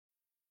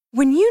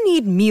When you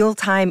need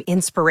mealtime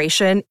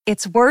inspiration,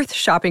 it's worth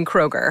shopping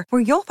Kroger,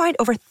 where you'll find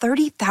over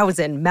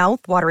 30,000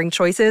 mouth-watering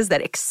choices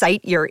that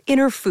excite your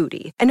inner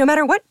foodie. And no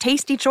matter what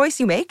tasty choice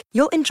you make,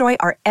 you'll enjoy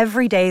our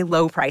everyday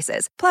low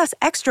prices, plus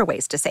extra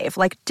ways to save,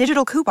 like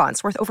digital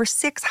coupons worth over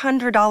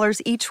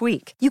 $600 each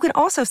week. You can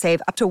also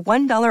save up to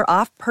 $1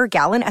 off per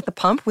gallon at the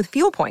pump with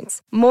fuel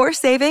points. More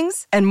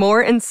savings and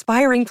more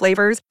inspiring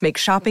flavors make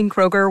shopping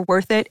Kroger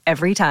worth it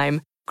every time.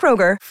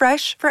 Kroger,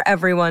 fresh for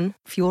everyone.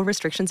 Fuel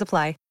restrictions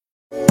apply.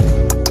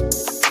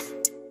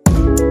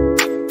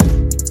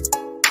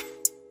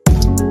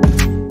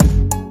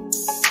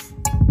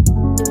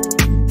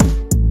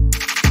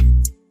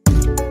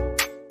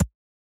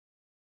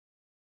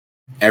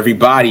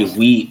 Everybody,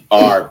 we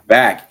are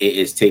back. It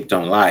is Tape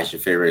Don't Lie. It's your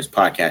favorite Raiders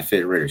podcast,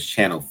 favorite Raiders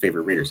channel,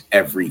 favorite Raiders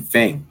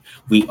everything.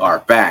 We are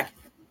back.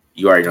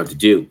 You already know what to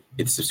do.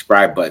 Hit the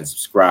subscribe button.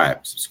 Subscribe.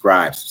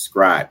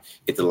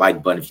 Hit the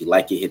like button if you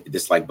like it. Hit the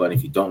dislike button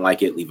if you don't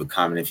like it. Leave a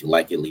comment if you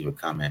like it. Leave a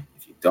comment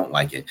if you don't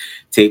like it.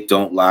 Tape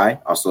Don't Lie.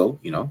 Also,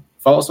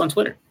 follow us on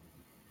Twitter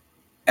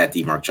at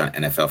DMarkJohn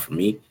NFL for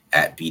me,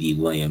 at BD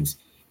Williams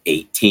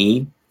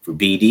 18 for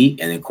BD,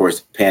 and of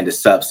course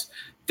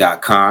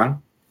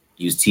pandasups.com.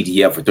 Use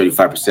TDL for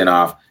 35%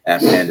 off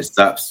at Panda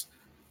Sups.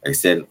 Like I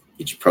said,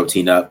 get your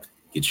protein up,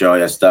 get your all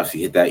your stuff.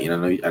 You hit that,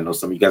 I know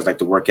some of you guys like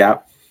to work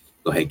out.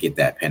 Go ahead and get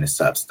that.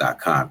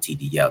 Pandasups.com.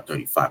 TDL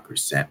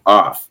 35%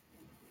 off.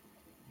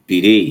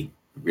 BD,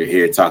 we're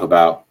here to talk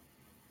about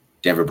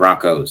Denver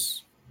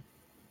Broncos.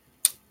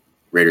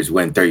 Raiders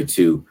win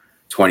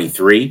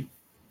 32-23.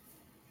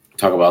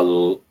 Talk about a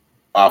little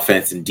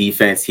offense and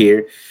defense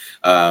here.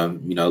 A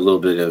little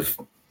bit of,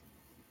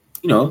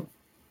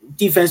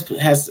 defense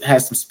has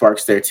some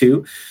sparks there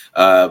too.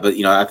 But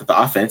I thought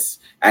the offense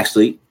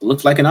actually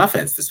looked like an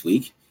offense this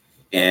week.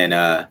 And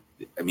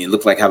it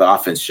looked like how the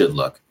offense should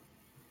look,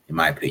 in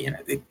my opinion.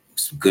 I think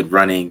some good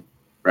running,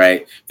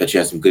 right? That you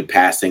have some good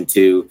passing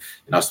too,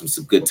 and also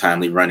some good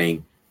timely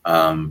running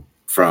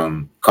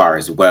from Carr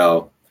as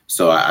well.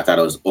 So I thought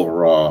it was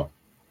overall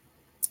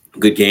a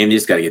good game. You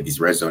just got to get these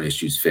red zone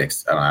issues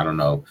fixed. I don't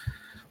know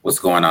what's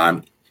going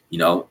on.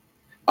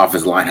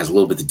 Offensive line has a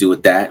little bit to do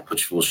with that,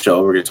 which we'll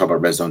show. We're going to talk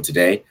about red zone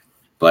today.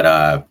 But,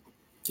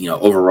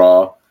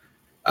 overall,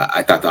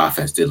 I thought the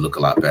offense did look a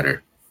lot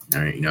better.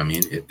 All right,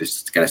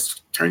 It's got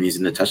to turn these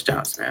into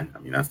touchdowns, man.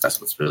 That's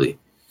what's really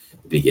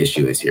the big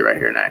issue is here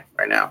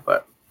right now.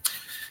 But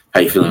how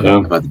you feeling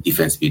about the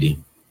defense, BD?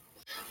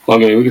 Well,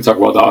 we can talk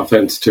about the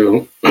offense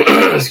too.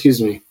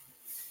 Excuse me.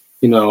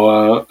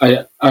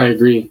 I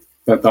agree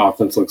that the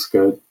offense looks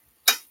good.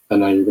 I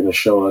know you're going to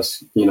show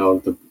us,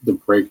 the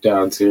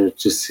breakdowns here. It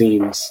just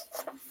seems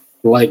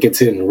like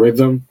it's in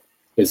rhythm.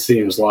 It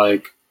seems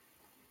like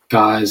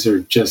guys are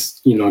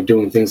just,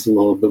 doing things a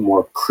little bit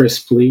more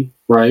crisply,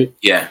 right?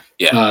 Yeah.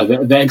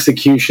 The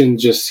execution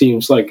just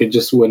seems like it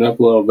just went up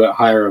a little bit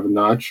higher of a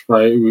notch,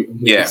 right? We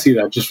can see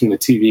that just from the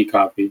TV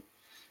copy.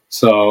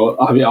 So,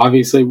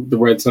 obviously, the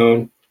red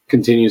zone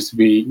continues to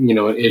be,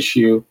 an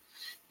issue.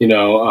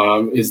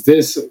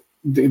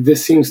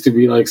 This seems to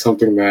be like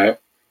something that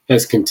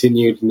has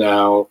continued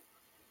now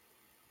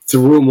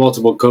through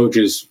multiple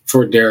coaches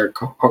for Derek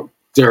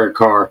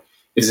Carr.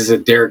 Is this a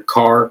Derek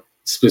Carr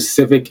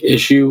specific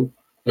issue?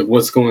 Like,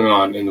 what's going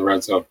on in the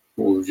red zone?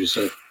 What would you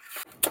say?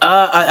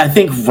 I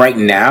think right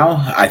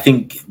now,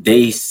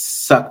 they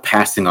suck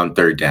passing on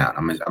third down.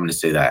 I'm going to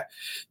say that.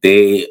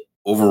 They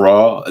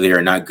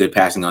are not good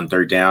passing on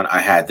third down. I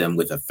had them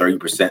with a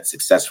 30%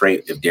 success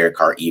rate if Derek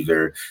Carr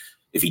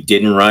if he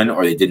didn't run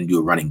or they didn't do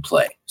a running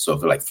play. So if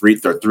they're like 3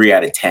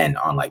 out of 10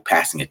 on like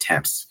passing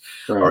attempts,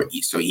 right. Or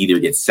so either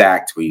get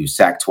sacked or you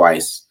sack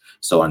twice.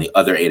 So on the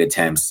other 8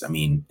 attempts,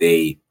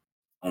 they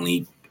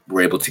only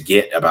were able to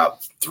get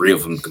about 3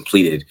 of them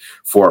completed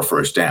for a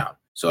first down.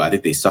 So I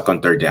think they suck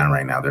on third down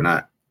right now. They're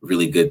not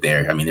really good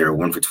there. They were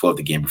 1 for 12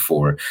 the game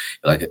before.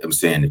 Like I'm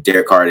saying, if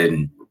Derek Carr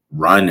didn't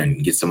run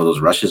and get some of those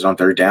rushes on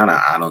third down,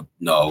 I don't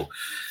know,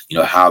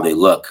 how they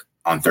look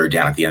on third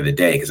down at the end of the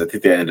day, because I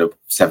think they ended up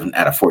 7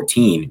 out of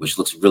 14, which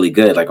looks really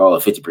good, like all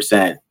of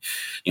 50%.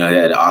 They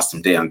had an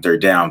awesome day on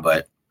third down,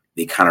 but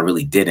they kind of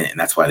really didn't, and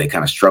that's why they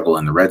kind of struggle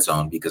in the red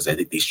zone, because I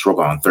think they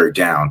struggle on third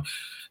down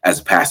as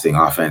a passing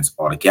offense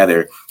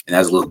altogether, and that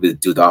has a little bit to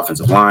do with the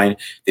offensive line.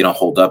 They don't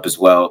hold up as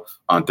well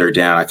on third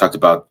down. I talked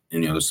about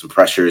some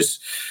pressures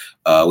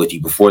with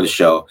you before the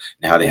show,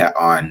 and how they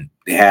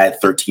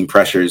had 13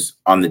 pressures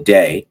on the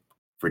day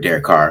for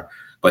Derek Carr,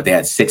 but they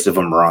had 6 of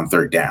them were on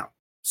third down.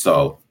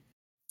 So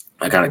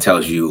that kind of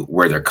tells you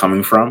where they're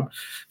coming from,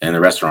 and the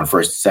rest are on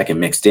first and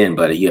second mixed in,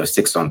 but you have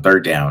 6 on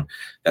third down.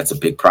 That's a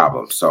big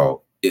problem.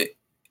 So it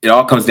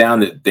all comes down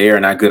that they are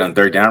not good on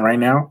third down right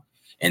now.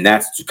 And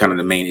that's kind of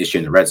the main issue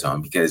in the red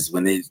zone, because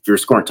when you're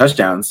scoring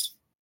touchdowns,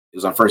 it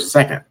was on first and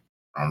second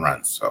on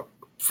runs. So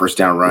first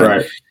down run,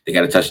 right, they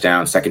got a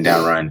touchdown. Second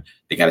down run,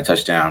 they got a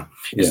touchdown.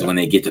 Yeah. So when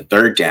they get to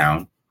third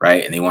down,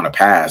 right, and they want to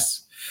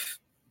pass,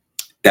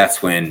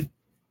 that's when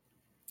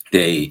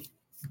they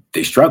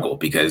struggle,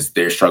 because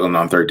they're struggling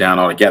on third down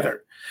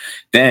altogether.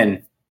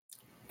 Then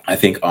I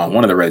think on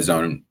one of the red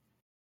zone,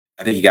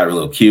 I think he got a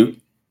little cute.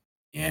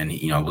 And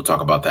we'll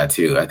talk about that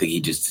too. I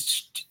think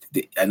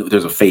I know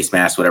there's a face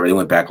mask, whatever. They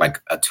went back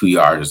like 2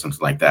 yards or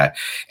something like that,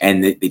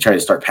 and they tried to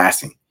start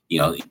passing.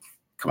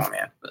 Come on,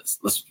 man.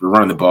 Let's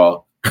run the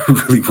ball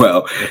really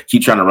well.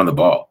 Keep trying to run the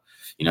ball.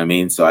 You know what I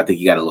mean? So I think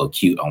you got a little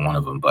cute on one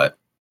of them, but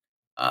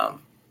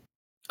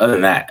other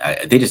than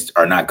that, they just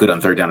are not good on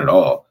third down at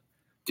all,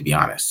 to be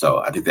honest. So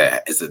I think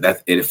that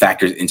it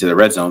factors into the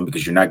red zone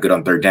because you're not good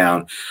on third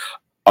down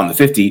on the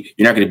 50.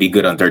 You're not going to be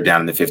good on third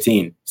down in the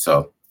 15.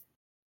 So,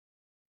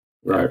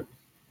 right,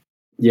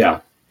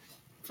 yeah,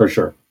 for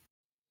sure.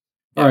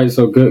 All right,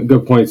 so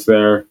good points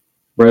there.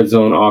 Red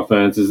zone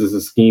offense, is this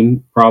a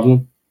scheme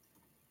problem?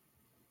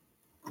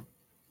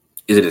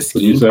 Is it a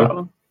scheme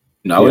problem?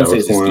 No, I wouldn't say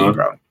it's a scheme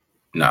problem.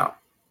 No,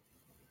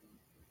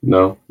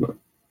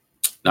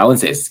 I wouldn't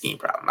say it's a scheme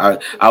problem.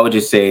 I would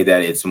just say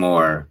that it's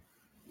more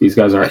these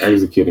guys aren't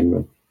executing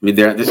them. I mean,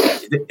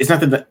 it's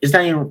not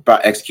even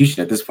about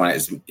execution at this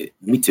point.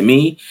 To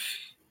me,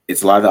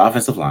 it's a lot of the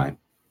offensive line.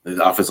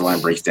 The offensive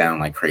line breaks down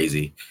like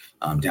crazy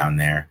down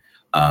there,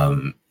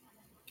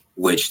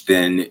 which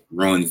then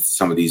ruins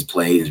some of these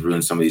plays,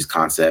 ruins some of these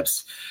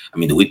concepts. I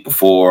mean, the week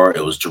before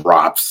it was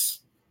drops,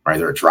 right?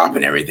 They were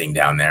dropping everything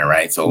down there,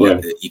 right?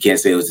 So you can't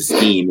say it was a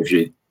scheme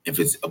if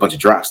it's a bunch of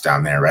drops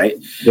down there, right?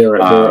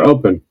 They're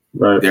open.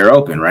 Right. They're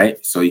open,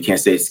 right? So you can't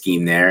say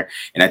scheme there.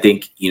 And I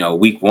think,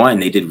 week 1,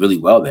 they did really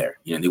well there.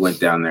 They went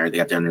down there. They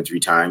got down there 3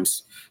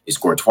 times. They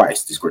scored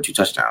twice. They scored 2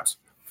 touchdowns.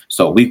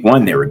 So week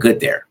 1, they were good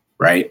there,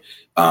 right?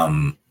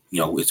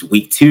 It's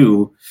week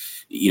 2,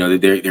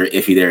 they're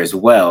iffy there as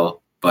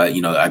well. But,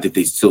 I think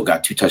they still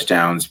got 2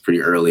 touchdowns pretty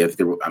early. I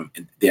think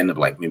they ended up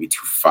like maybe 2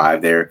 for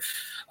 5 there,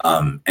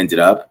 ended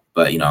up.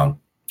 But, I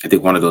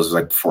think one of those was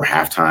like before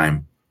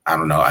halftime. I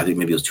don't know. I think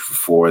maybe it was 2 for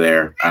 4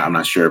 there. I'm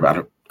not sure about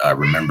it.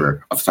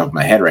 Remember off the top of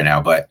my head right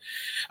now, but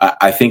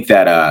I think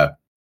that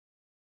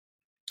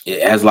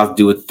it has a lot to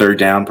do with third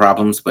down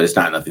problems, but it's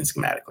not nothing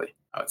schematically,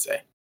 I would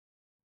say.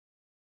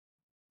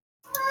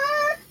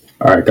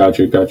 All right, got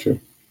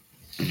you.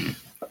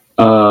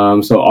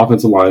 So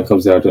offensive line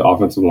comes down to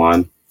offensive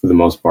line for the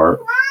most part.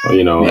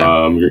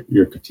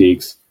 Your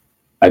critiques.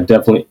 I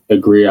definitely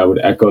agree. I would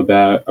echo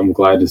that. I'm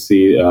glad to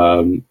see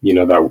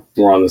that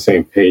we're on the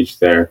same page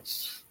there.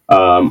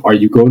 Are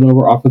you going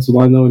over offensive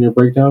line though in your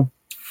breakdown?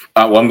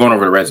 Well, I'm going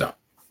over the red zone.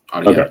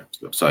 Okay.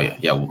 So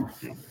you're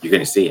going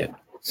to see it.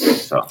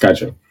 So.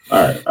 Gotcha.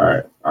 All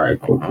right.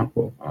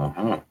 Cool.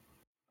 All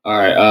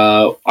right.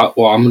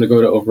 Well, I'm going to go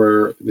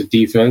over the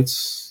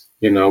defense.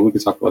 We can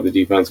talk about the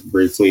defense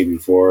briefly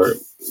before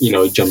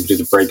jump into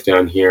the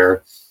breakdown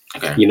here.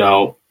 Okay.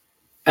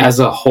 As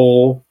a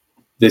whole,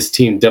 this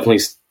team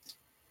definitely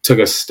took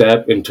a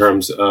step in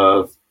terms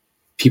of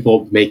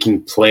people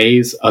making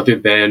plays other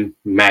than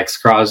Max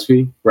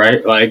Crosby,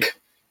 right? Like.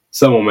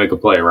 Someone make a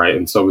play, right?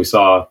 And so we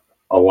saw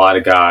a lot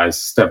of guys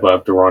step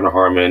up. DeRonda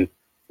Harmon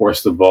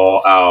forced the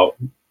ball out,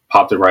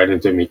 popped it right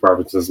into Meek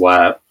Robinson's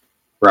lap,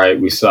 right?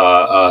 We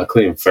saw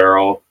Clelin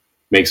Ferrell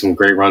make some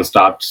great run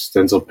stops.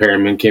 Denzel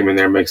Perryman came in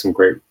there, make some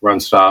great run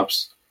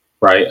stops,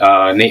 right?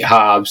 Nate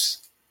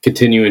Hobbs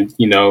continuing,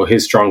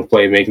 his strong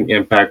play, making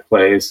impact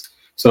plays.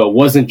 So it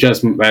wasn't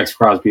just Max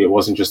Crosby. It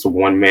wasn't just a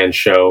one-man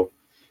show.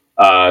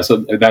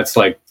 So that's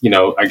like,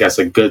 I guess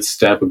a good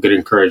step, a good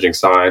encouraging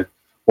sign.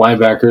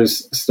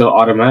 Linebackers still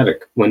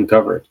automatic when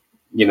covered.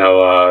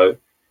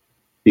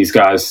 These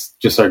guys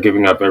just are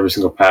giving up every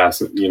single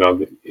pass.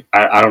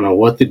 I don't know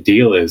what the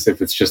deal is.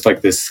 If it's just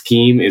like this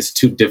scheme is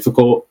too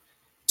difficult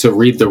to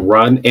read the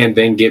run and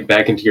then get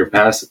back into your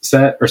pass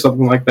set or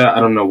something like that. I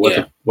don't know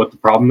what the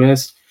problem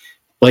is.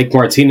 Blake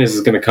Martinez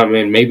is going to come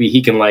in. Maybe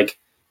he can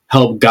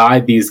help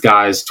guide these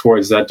guys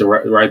towards that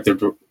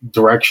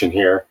direction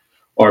here,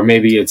 or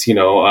maybe it's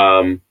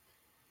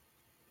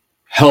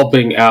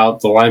helping out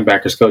the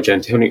linebackers coach,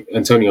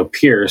 Antonio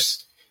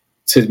Pierce,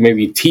 to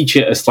maybe teach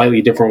it a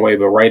slightly different way.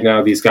 But right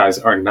now, these guys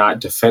are not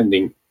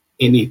defending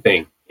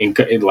anything.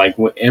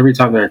 Every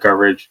time they're in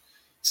coverage,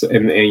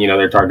 and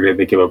they're targeted,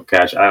 they give up a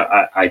catch.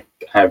 I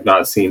have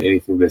not seen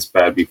anything this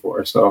bad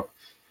before. So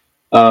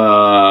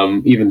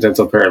even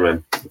Denzel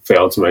Perryman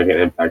failed to make an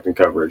impact in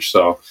coverage.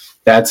 So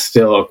that's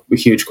still a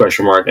huge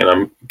question mark, and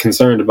I'm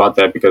concerned about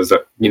that because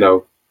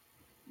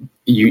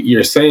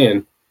you're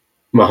saying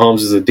Mahomes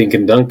is a dink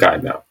and dunk guy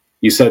now.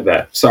 You said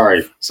that.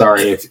 Sorry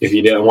if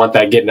you didn't want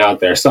that getting out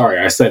there. Sorry,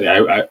 I said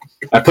it.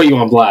 I put you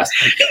on blast.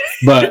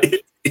 But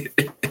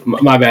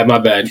my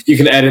bad. You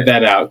can edit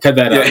that out. Cut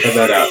that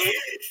out.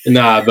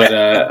 Nah,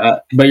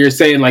 but you're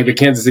saying the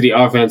Kansas City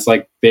offense,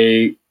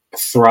 they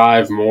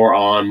thrive more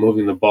on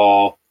moving the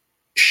ball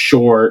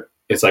short.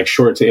 It's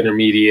short to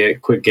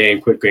intermediate, quick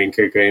game.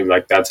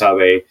 That's how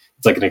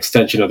it's an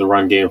extension of the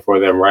run game for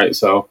them, right?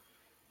 So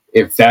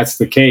if that's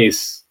the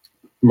case,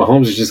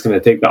 Mahomes is just going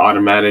to take the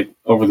automatic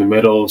over the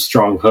middle,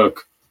 strong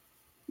hook,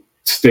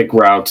 stick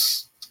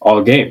routes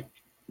all game,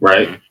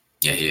 right?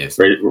 Yeah, he is.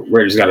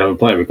 Raiders got to have a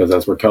plan because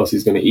that's where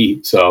Kelsey's going to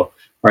eat. So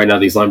right now,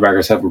 these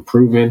linebackers haven't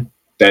proven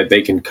that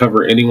they can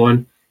cover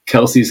anyone.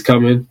 Kelsey's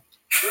coming.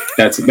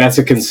 That's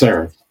a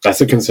concern.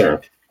 That's a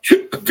concern.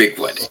 A big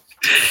one.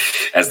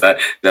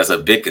 That's a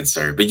big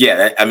concern. But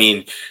yeah, I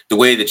mean, the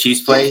way the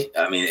Chiefs play,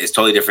 I mean, it's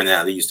totally different than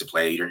how they used to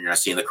play. You're not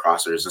seeing the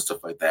crossers and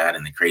stuff like that,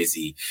 and the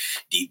crazy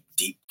deep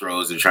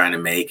throws they're trying to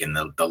make, and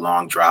the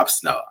long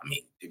drops. No, I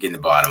mean, you're getting the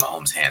ball out of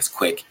Mahomes' hands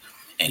quick.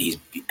 And he's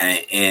been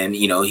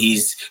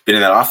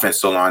in that offense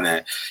so long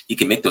that he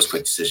can make those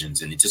quick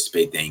decisions and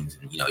anticipate things.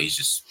 And he's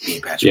just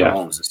being Patrick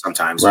Mahomes, and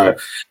sometimes he'll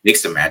make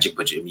some magic.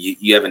 But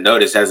you haven't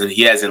noticed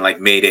he hasn't like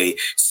made a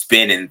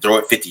spin and throw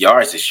it 50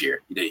 yards this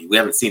year. We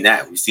haven't seen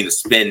that. We've seen a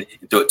spin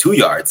and throw it 2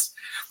 yards.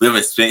 We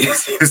haven't seen a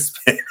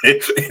spin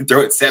and throw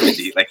it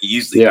 70 like he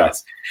usually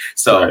does.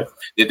 So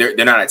they're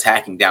not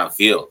attacking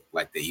downfield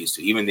like they used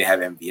to. Even they have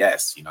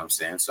MVS. You know what I'm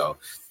saying? So,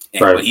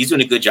 but he's doing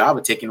a good job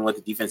of taking what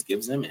the defense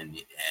gives him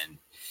and.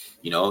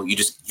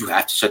 You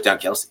have to shut down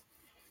Kelce,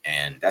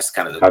 and that's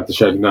kind of have to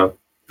shut him down.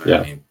 Yeah,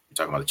 I mean, we're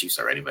talking about the Chiefs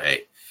already, but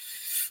hey,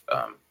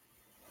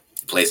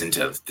 it plays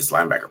into this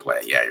linebacker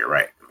play. Yeah, you're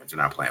right. I mean, if they're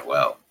not playing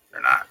well,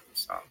 they're not.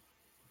 So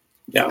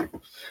yeah,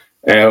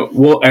 and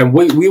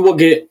we will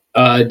get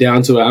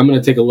down to it. I'm going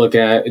to take a look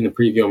at in the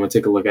preview. I'm going to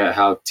take a look at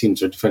how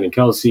teams are defending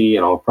Kelce,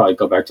 and I'll probably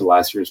go back to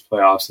last year's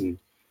playoffs and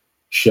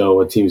show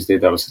what teams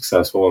did that was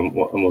successful, and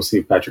we'll see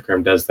if Patrick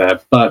Graham does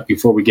that. But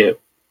before we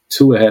get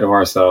too ahead of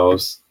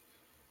ourselves,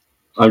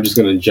 I'm just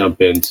going to jump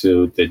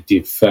into the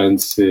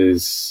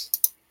defensive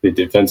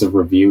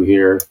review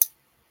here.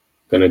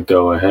 Going to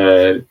go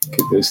ahead,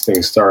 get this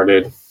thing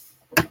started.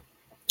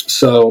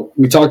 So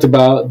we talked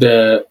about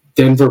the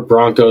Denver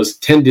Broncos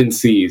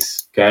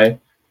tendencies, okay?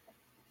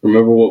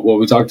 Remember what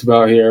we talked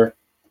about here?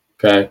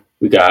 Okay,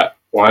 we got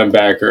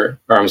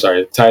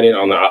tight end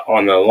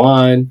on the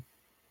line.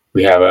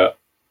 We have a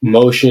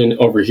motion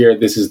over here.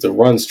 This is the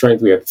run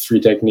strength. We have the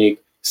 3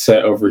 technique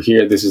set over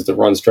here. This is the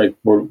run strength.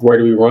 Where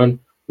do we run?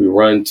 We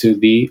run to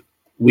the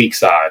weak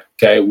side.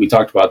 Okay, we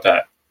talked about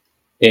that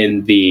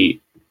in the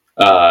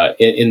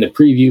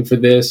preview for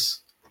this.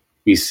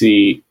 We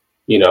see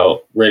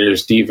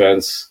Raiders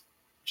defense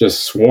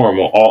just swarm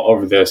all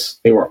over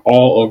this. They were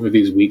all over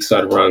these weak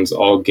side runs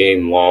all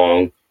game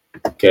long.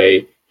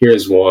 Okay,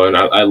 here's one.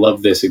 I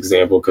love this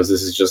example because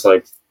this is just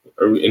like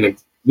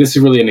this is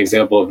really an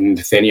example of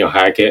Nathaniel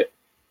Hackett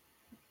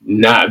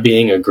not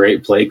being a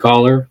great play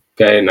caller.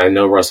 Okay, and I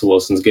know Russell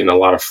Wilson's getting a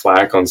lot of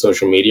flack on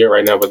social media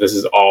right now, but this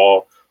is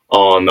all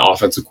on the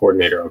offensive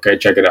coordinator. Okay,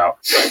 check it out.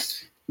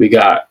 We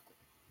got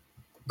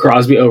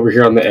Crosby over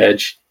here on the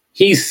edge.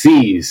 He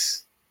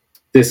sees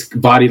this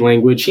body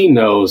language. He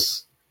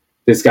knows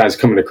this guy's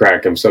coming to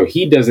crack him, so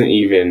he doesn't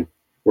even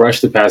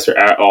rush the passer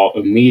at all.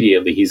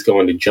 Immediately, he's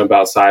going to jump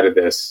outside of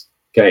this,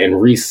 okay,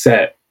 and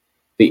reset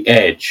the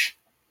edge.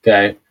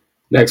 Okay,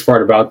 next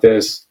part about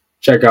this.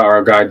 Check out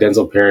our guy,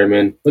 Denzel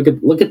Perryman. Look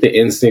at the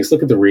instincts.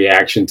 Look at the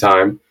reaction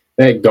time.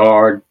 That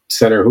guard,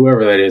 center,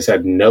 whoever that is,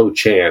 had no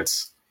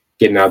chance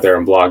getting out there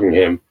and blocking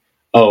him.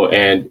 Oh,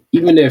 and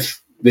even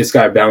if this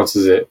guy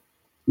bounces it,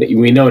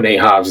 we know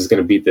Nate Hobbs is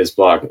going to beat this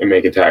block and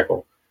make a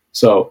tackle.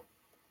 So,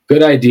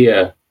 good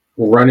idea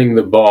running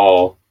the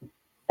ball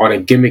on a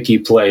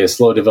gimmicky play, a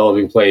slow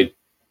developing play,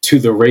 to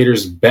the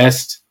Raiders'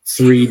 best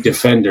 3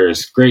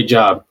 defenders. Great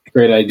job.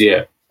 Great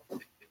idea.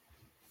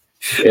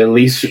 At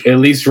least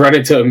run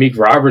it to Amik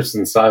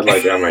Robertson's side.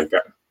 Like, oh my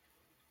god,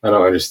 I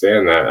don't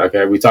understand that.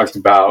 Okay, we talked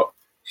about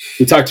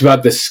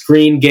the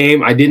screen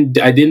game. I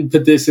didn't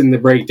put this in the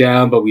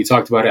breakdown, but we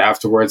talked about it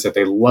afterwards that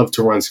they love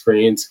to run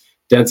screens.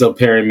 Denzel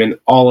Perryman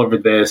all over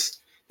this.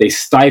 They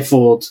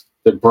stifled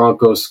the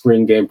Broncos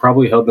screen game.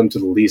 Probably held them to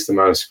the least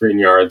amount of screen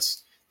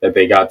yards that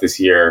they got this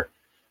year.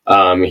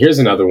 Here's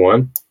another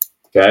one.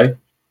 Okay,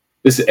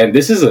 this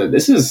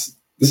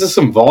is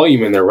some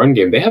volume in their run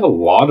game. They have a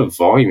lot of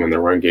volume in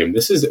their run game.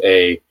 This is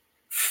a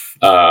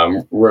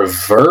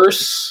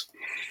reverse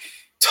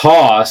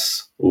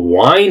toss,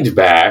 wind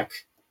back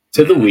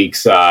to the weak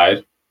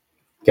side.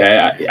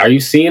 Okay, are you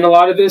seeing a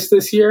lot of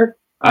this year?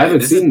 I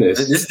haven't seen this.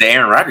 This is the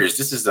Aaron Rodgers.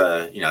 This is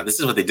this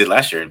is what they did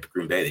last year in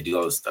Green Bay. They do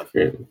all this stuff.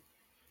 Yeah.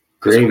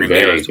 Green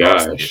Bay,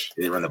 gosh,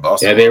 they run the ball.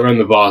 They run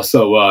the ball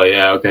so well.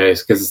 Yeah, okay,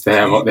 because they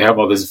have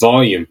all this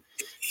volume.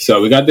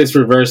 So we got this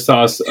reverse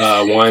toss,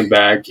 wind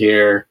back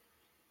here.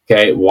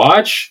 Okay,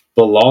 watch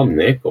Bilal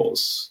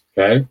Nichols.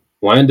 Okay,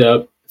 lined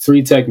up,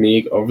 3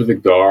 technique over the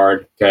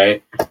guard.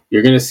 Okay,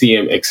 you're gonna see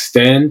him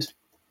extend.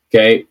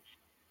 Okay,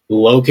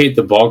 locate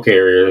the ball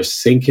carrier,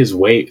 sink his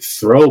weight,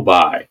 throw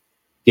by,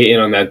 get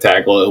in on that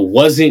tackle. It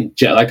wasn't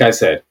like I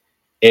said,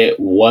 it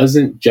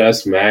wasn't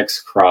just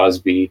Max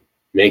Crosby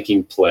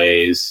making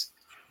plays.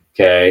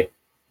 Okay,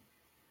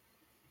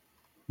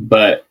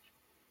 but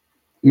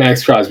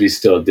Max Crosby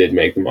still did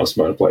make the most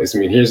amount of plays. I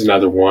mean, here's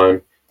another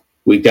one.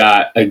 We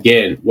got,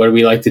 again, what do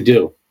we like to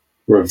do?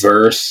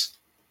 Reverse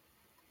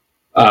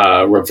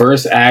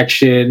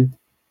action,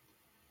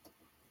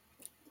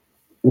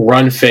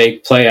 run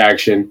fake, play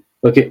action.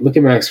 Look at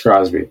Max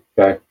Crosby,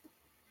 okay?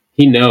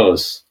 He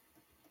knows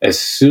as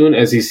soon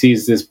as he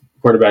sees this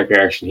quarterback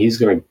action, he's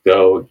going to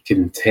go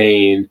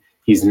contain.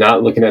 He's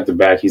not looking at the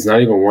back. He's not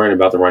even worrying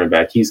about the running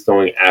back. He's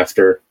going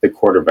after the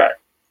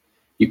quarterback.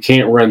 You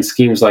can't run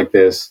schemes like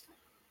this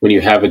when you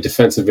have a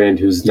defensive end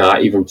who's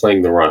not even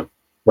playing the run,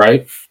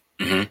 right?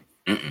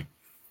 Mm-hmm. Mm-mm.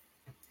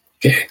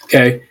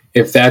 Okay.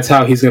 If that's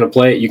how he's going to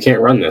play it, you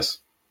can't run this.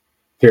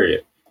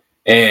 Period.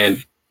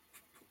 And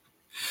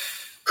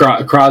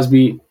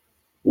Crosby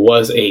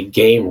was a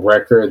game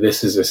wrecker.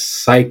 This is a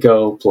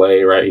psycho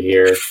play right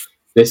here.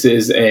 This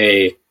is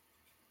a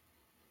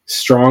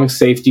strong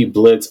safety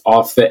blitz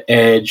off the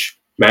edge.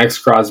 Max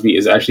Crosby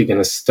is actually going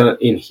to stunt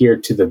in here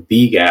to the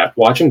B gap.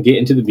 Watch him get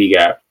into the B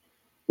gap.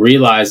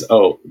 Realize,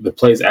 oh, the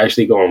play is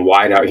actually going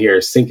wide out here.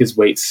 Sink his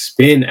weight,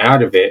 spin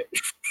out of it.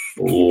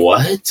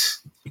 What?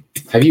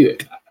 Have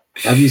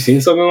you seen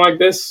something like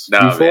this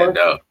before?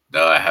 Man,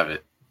 no, I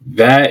haven't.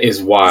 That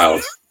is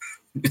wild.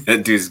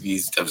 That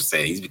dude's, I'm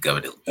saying, he's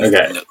becoming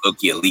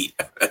low-key elite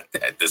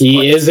at this point.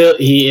 He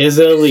is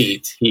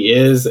elite. He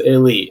is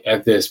elite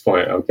at this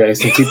point. Okay,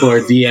 so people are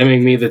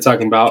DMing me. They're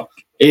talking about,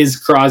 is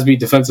Crosby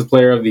Defensive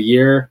Player of the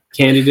Year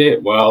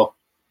candidate? Well,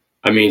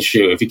 I mean,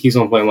 shoot, if he keeps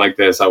on playing like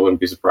this, I wouldn't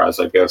be surprised,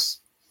 I guess.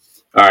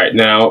 All right,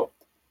 now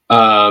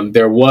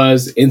there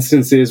was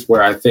instances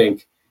where I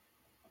think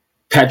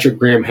Patrick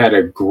Graham had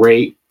a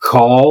great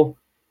call,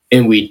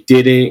 and we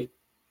didn't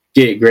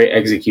get great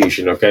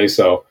execution. Okay,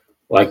 so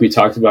like we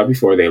talked about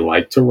before, they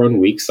like to run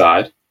weak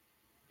side.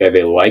 Yeah,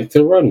 they like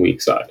to run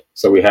weak side.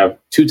 So we have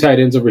two tight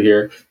ends over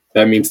here.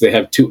 That means they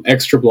have two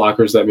extra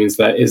blockers. That means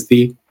that is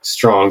the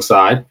strong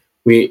side.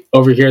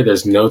 Over here,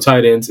 there's no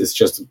tight ends. It's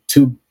just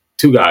two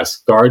guys,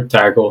 guard,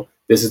 tackle.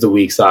 This is the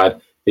weak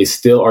side. They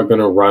still are going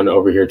to run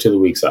over here to the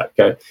weak side.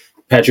 Okay,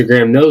 Patrick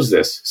Graham knows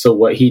this. So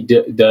what he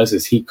does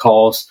is he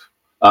calls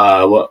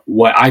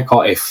what I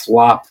call a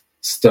flop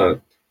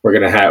stunt. We're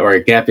going to have, or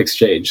a gap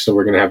exchange. So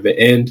we're going to have the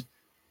end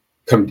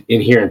come in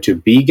here into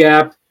B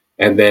gap,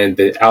 and then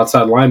the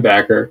outside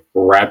linebacker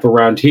wrap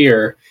around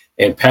here,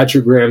 and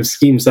Patrick Graham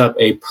schemes up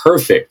a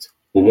perfect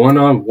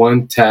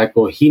one-on-one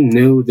tackle. He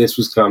knew this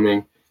was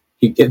coming.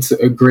 He gets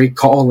a great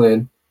call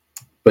in,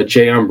 but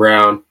Jayon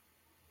Brown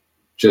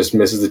just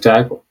misses the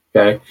tackle.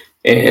 Okay,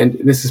 and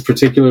this is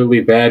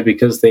particularly bad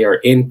because they are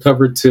in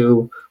cover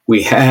 2.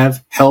 We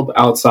have help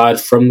outside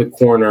from the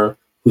corner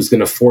who's going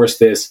to force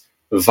this,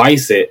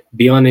 vice it,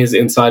 be on his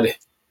inside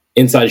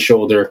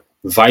shoulder,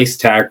 vice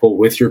tackle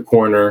with your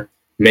corner,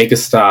 make a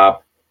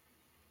stop.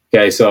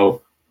 Okay,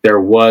 so there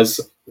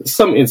was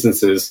some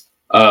instances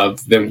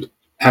of them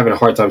having a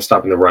hard time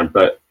stopping the run,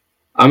 but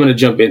I'm going to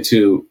jump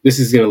into, this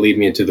is going to lead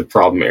me into the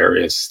problem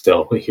areas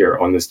still here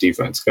on this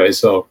defense. Okay,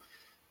 so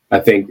I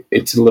think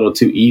it's a little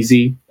too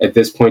easy at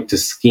this point to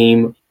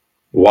scheme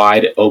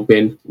wide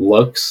open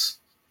looks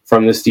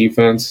from this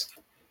defense.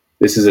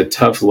 This is a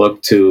tough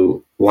look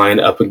to line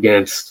up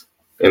against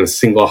in a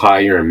single high.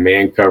 You're in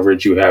man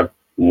coverage. You have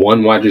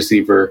one wide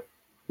receiver,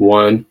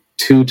 2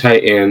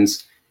 tight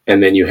ends,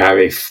 and then you have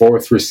a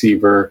 4th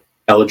receiver,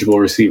 eligible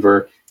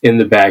receiver in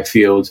the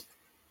backfield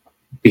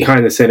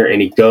behind the center,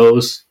 and he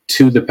goes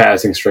to the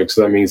passing strike.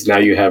 So that means now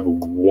you have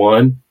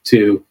 1,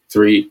 2,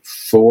 3,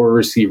 4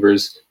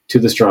 receivers to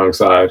the strong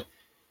side.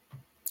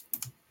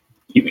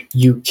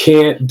 You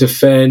can't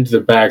defend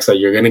the backside.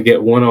 You're going to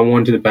get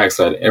one-on-one to the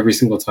backside every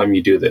single time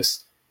you do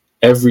this.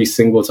 Every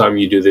single time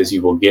you do this,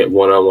 you will get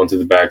one-on-one to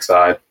the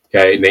backside.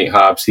 Okay, Nate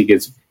Hobbs, he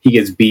gets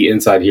beat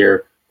inside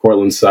here.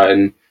 Cortland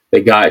Sutton.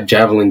 They got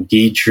Javelin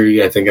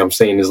Guidry. I think I'm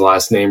saying his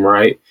last name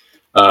right.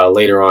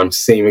 Later on,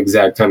 same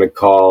exact kind of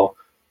call.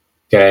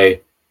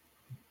 Okay,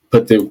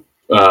 put the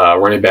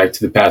running back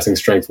to the passing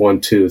strength.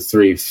 1, 2,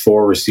 3,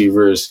 4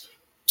 receivers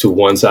to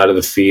one side of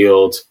the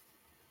field.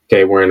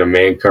 Okay, we're in a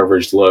man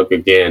coverage look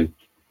again.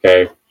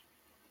 Okay,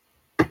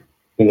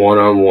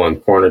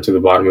 one-on-one, corner to the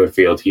bottom of the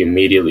field. He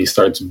immediately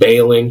starts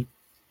bailing.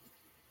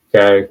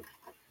 Okay,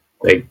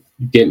 they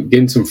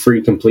getting some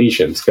free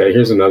completions. Okay,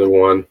 here's another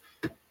one.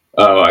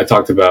 I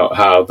talked about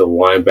how the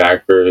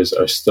linebackers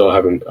are still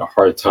having a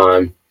hard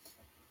time.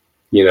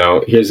 You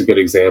know, here's a good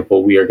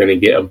example. We are going to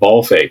get a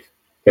ball fake.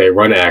 Okay,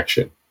 run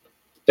action.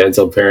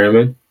 Denzel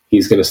Perryman,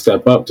 he's going to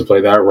step up to play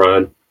that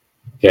run.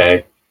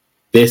 Okay,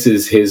 this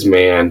is his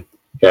man.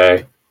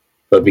 Okay,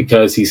 but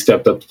because he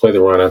stepped up to play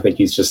the run, I think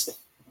he's just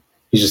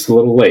a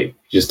little late.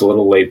 Just a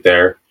little late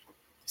there.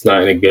 He's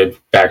not in a good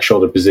back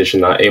shoulder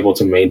position, not able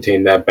to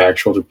maintain that back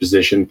shoulder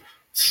position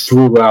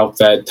throughout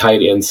that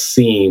tight end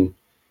seam.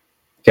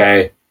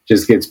 Okay,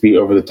 just gets beat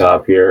over the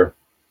top here.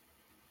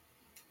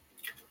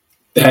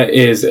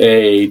 This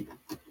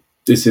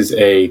is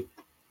a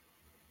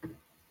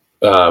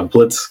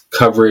blitz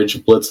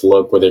coverage, blitz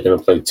look where they're going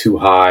to play 2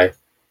 high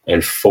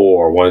and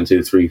 4, 1,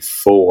 2, 3,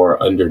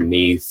 4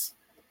 underneath.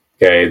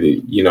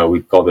 Okay, you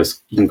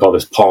can call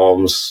this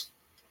palms.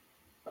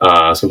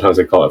 Sometimes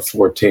they call it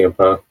Fort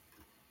Tampa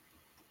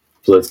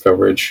blitz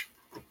coverage.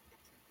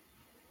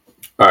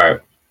 All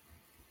right.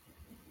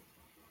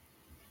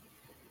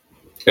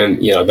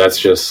 And, that's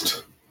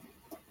just,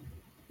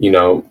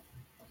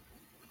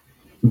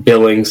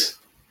 Billings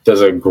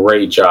does a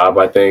great job,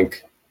 I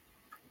think,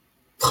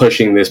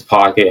 pushing this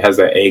pocket, has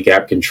that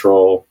A-gap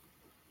control.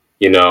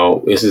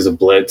 This is a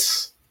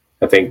blitz.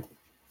 I think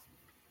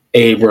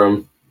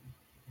Abram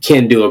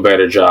can do a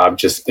better job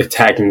just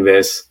attacking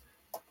this.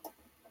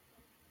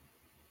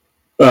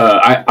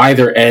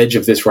 either edge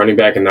of this running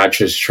back and not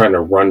just trying to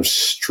run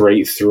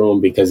straight through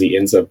him because he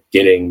ends up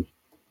getting,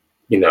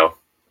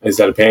 is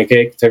that a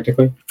pancake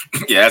technically?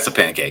 Yeah, that's a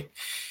pancake.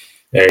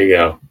 There you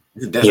go.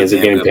 That's He ends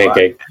up getting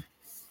pancake.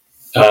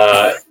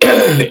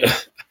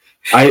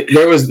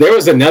 There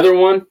was another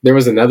one. There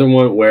was another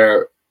one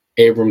where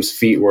Abrams'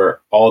 feet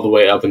were all the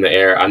way up in the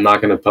air. I'm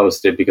not going to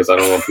post it because I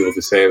don't want people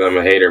to say that I'm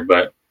a hater,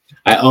 but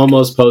I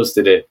almost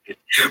posted it.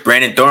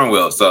 Brandon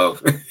Thornwell. So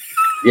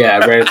yeah,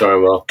 Brandon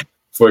Thornwell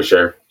for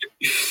sure.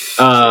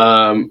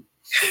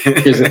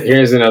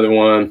 Here's another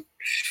one.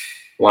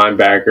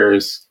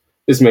 Linebackers.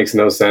 This makes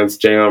no sense.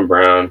 Jayon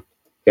Brown.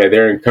 Okay,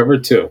 they're in cover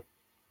 2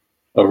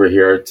 over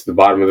here to the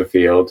bottom of the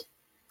field.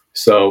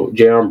 So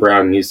Jayon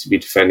Brown needs to be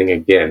defending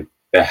again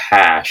the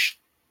hash.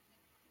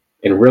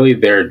 And really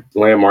their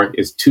landmark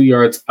is 2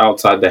 yards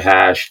outside the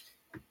hash.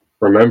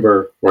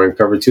 Remember, we're in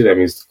cover 2. That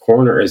means the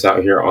corner is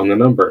out here on the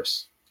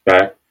numbers.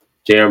 Okay?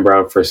 Jayon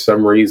Brown, for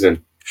some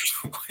reason,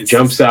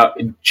 jumps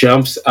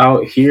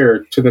out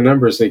here to the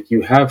numbers. Like,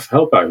 you have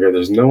help out here.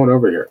 There's no one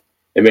over here.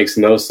 It makes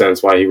no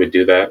sense why he would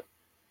do that.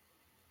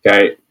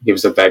 Okay?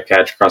 Gives up that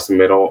catch across the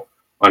middle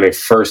on a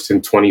 1st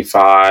and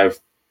 25.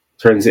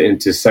 Turns it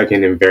into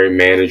 2nd and very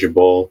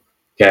manageable.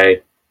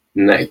 Okay?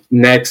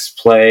 Next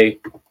play,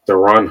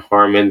 Deron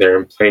Harmon.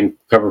 They're playing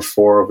cover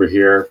 4 over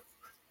here.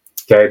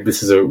 Okay,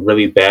 this is a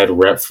really bad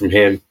rep from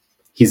him.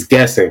 He's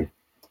guessing.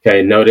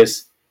 Okay,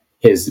 notice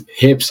his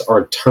hips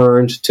are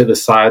turned to the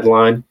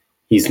sideline.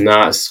 He's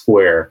not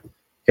square.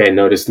 Okay,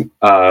 notice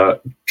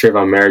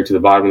Trayvon Merrick to the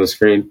bottom of the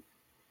screen.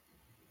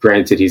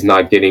 Granted, he's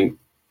not getting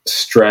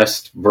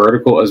stressed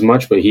vertical as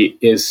much, but he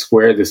is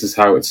square. This is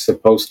how it's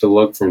supposed to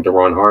look from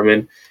Deron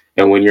Harmon.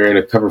 And when you're in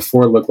a cover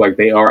 4 look like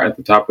they are at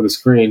the top of the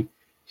screen,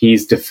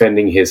 he's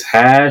defending his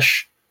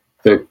hash.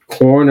 The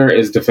corner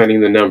is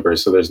defending the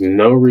numbers, so there's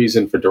no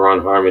reason for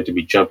Deron Harmon to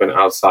be jumping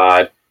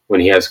outside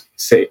when he has,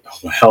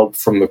 help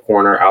from the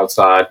corner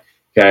outside.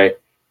 Okay,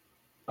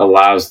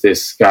 allows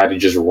this guy to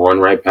just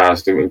run right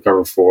past him in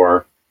cover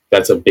 4.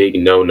 That's a big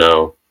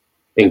no-no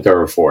in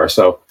cover 4.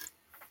 So,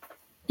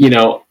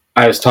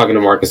 I was talking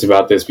to Marcus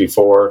about this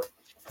before.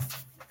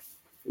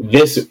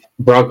 This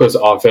Broncos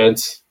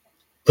offense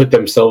put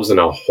themselves in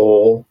a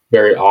hole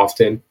very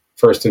often.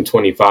 1st and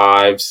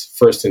 25s,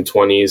 1st and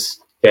 20s,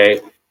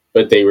 okay?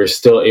 But they were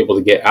still able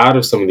to get out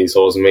of some of these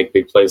holes and make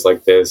big plays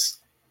like this.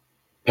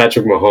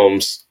 Patrick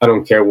Mahomes, I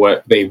don't care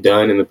what they've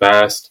done in the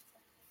past.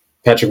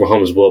 Patrick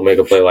Mahomes will make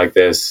a play like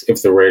this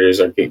if the Raiders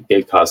are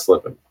get caught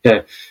slipping.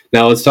 Okay.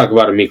 Now let's talk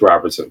about Amik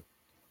Robertson.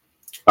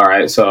 All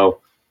right,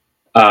 so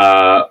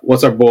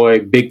what's our boy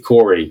Big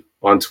Corey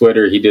on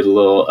Twitter? He did a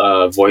little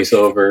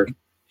voiceover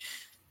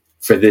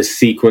for this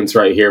sequence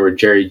right here where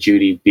Jerry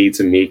Jeudy beats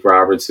Amik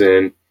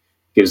Robertson,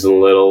 gives him a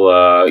little,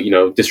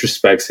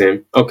 disrespects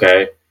him.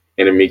 Okay.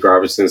 And Amik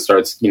Robertson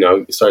starts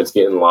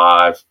getting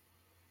live,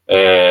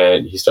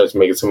 and he starts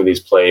making some of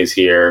these plays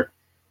here,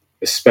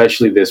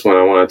 especially this one.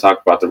 I want to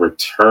talk about the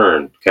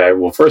return. Okay.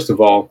 Well, first of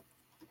all,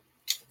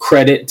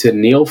 credit to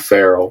Neil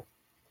Farrell.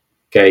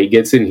 Okay. He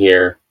gets in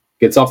here,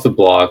 gets off the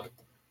block,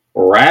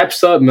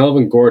 wraps up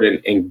Melvin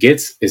Gordon, and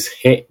gets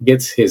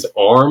his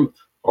arm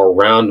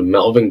around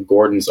Melvin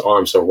Gordon's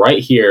arm. So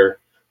right here,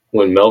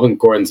 when Melvin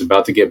Gordon's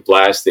about to get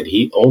blasted,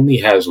 he only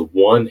has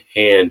one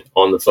hand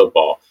on the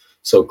football.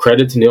 So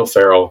credit to Neil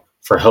Farrell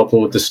for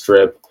helping with the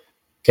strip.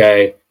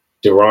 Okay.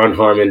 Deron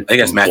Harmon. I think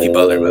that's Matthew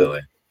Butler, by the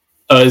way.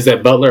 Oh, is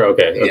that Butler?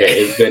 Okay.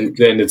 Okay. Yeah.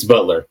 Then it's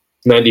Butler.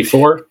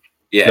 94?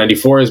 Yeah.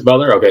 94 is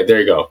Butler? Okay, there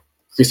you go.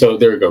 So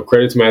there we go.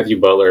 Credit to Matthew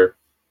Butler.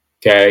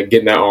 Okay.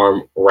 Getting that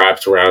arm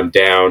wrapped around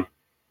down.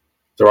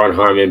 Deron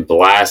Harmon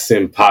blasts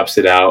him, pops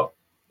it out.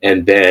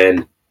 And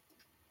then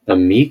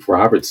Amik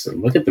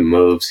Robertson. Look at the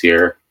moves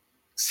here.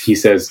 He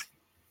says,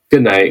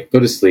 "Good night. Go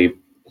to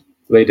sleep.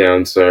 Lay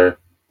down, sir."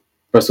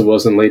 Russell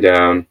Wilson, lay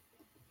down.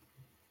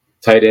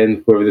 Tight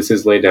end, whoever this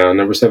is, lay down.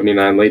 Number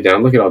 79, lay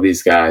down. Look at all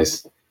these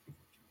guys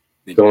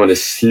going to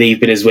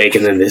sleep in his wake,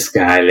 and then this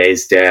guy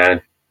lays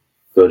down.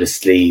 Go to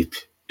sleep.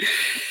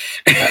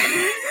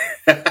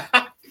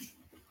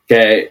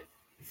 Okay.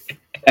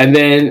 And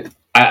then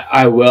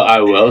I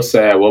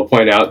will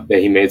point out that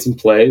he made some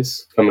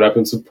plays coming up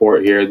in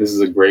support here. This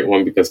is a great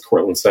one because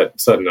Cortland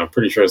Sutton, I'm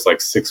pretty sure it's like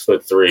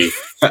 6'3",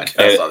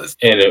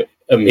 and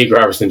Amik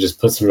Robertson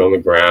just puts him on the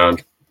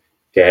ground.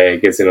 Okay,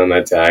 gets in on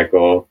that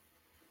tackle.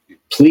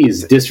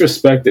 Please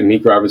disrespect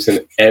Amik Robertson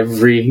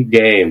every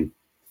game,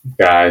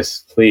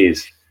 guys.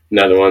 Please.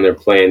 Another one. They're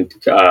playing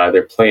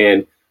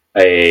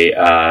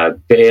a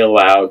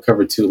bailout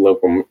cover 2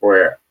 local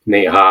where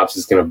Nate Hobbs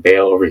is going to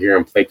bail over here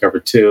and play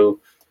cover 2,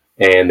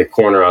 and the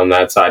corner on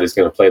that side is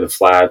going to play the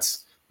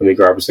flats. Amik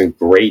Robertson,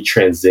 great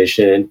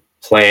transition,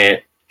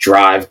 plant,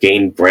 drive,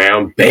 gain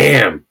ground,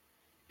 bam,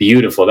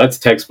 beautiful. That's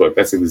textbook.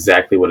 That's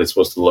exactly what it's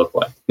supposed to look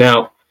like.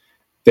 Now,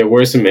 there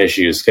were some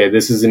issues. Okay,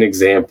 this is an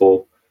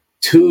example.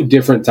 2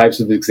 different types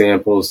of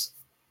examples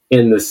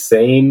in the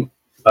same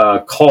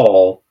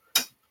call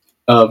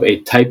of a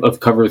type of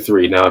cover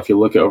 3. Now, if you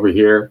look over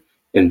here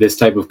in this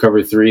type of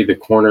cover 3, the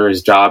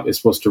corner's job is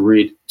supposed to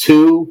read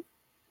 2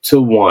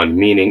 to 1,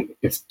 meaning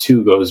if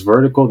 2 goes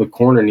vertical, the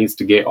corner needs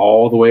to get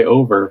all the way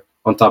over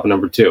on top of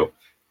number 2.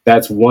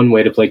 That's one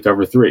way to play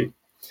cover 3.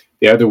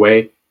 The other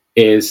way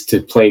is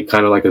to play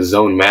kind of like a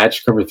zone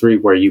match cover 3,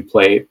 where you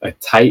play a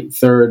tight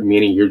third,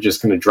 meaning you're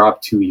just going to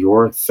drop to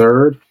your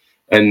third,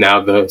 and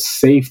now the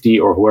safety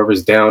or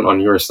whoever's down on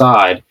your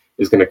side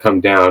is going to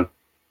come down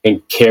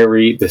and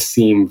carry the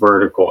seam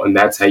vertical, and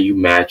that's how you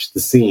match the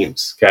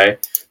seams. Okay,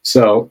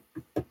 so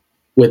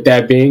with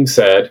that being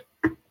said,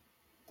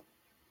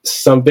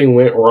 something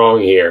went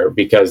wrong here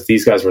because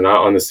these guys were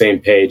not on the same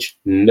page.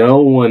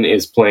 No one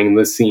is playing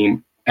the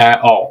seam at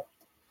all.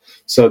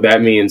 So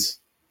that means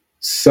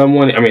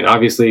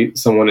obviously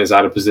someone is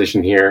out of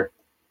position here.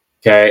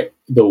 Okay,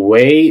 the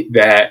way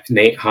that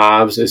Nate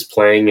Hobbs is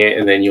playing it,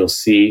 and then you'll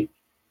see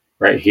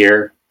right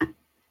here.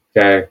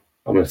 Okay,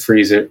 I'm going to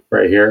freeze it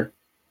right here.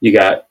 You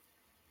got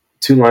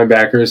 2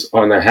 linebackers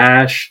on the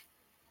hash.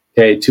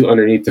 Okay, 2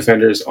 underneath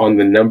defenders on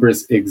the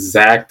numbers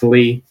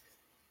exactly.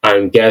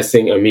 I'm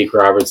guessing Amik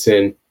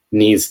Robertson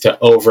needs to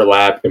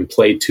overlap and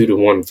play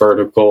 2-to-1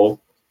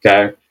 vertical.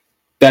 Okay,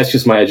 that's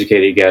just my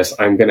educated guess.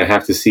 I'm going to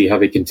have to see how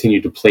they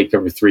continue to play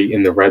cover 3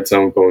 in the red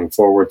zone going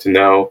forward to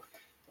know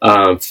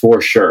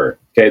for sure.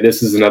 Okay,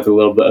 this is another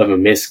little bit of a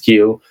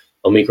miscue.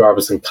 Amik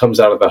Robertson comes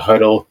out of the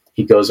huddle.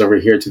 He goes over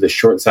here to the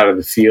short side of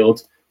the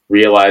field,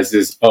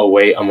 realizes, oh,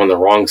 wait, I'm on the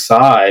wrong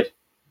side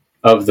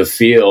of the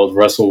field.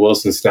 Russell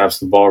Wilson snaps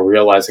the ball,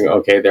 realizing,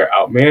 okay, they're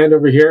outmanned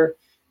over here,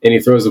 and he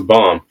throws a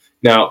bomb.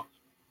 Now,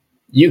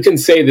 you can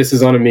say this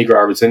is on Amik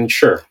Robertson.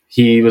 Sure,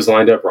 he was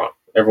lined up wrong.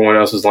 Everyone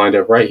else was lined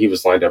up right. He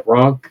was lined up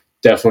wrong.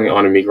 Definitely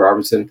on Amik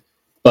Robertson.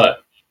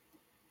 But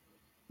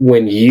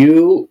when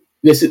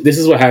this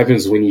is what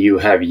happens when you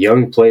have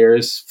young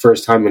players,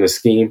 first time in a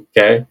scheme,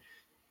 okay?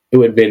 It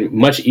would have been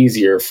much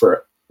easier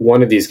for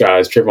one of these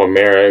guys, Trayvon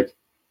Merrick,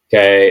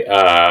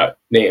 okay,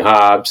 Nate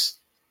Hobbs,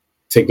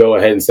 to go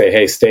ahead and say,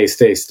 hey,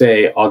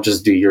 stay. I'll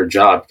just do your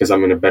job because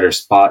I'm in a better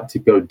spot to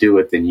go do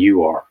it than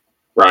you are,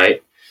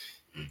 right?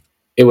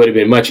 It would have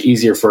been much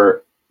easier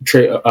for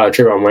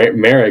Trayvon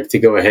Merrick to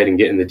go ahead and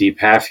get in the deep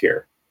half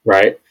here,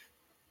 right?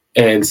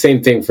 And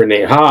same thing for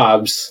Nate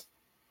Hobbs.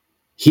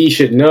 He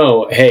should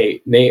know,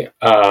 hey, Nate,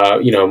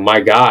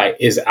 my guy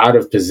is out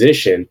of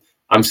position.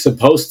 I'm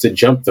supposed to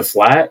jump the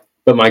flat,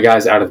 but my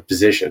guy's out of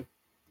position.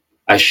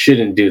 I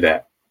shouldn't do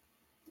that,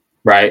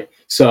 right?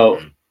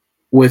 So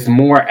with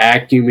more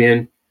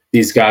acumen,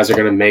 these guys are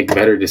going to make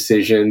better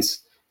decisions.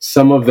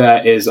 Some of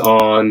that is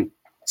on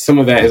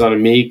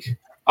Amik.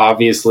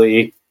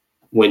 Obviously,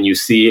 when you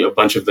see a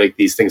bunch of like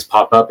these things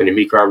pop up and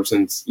Amik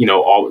Robertson's,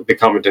 all the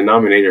common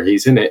denominator,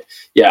 he's in it.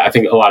 Yeah, I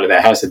think a lot of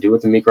that has to do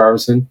with Amik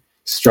Robertson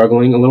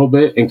struggling a little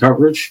bit in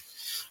coverage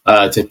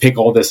to pick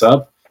all this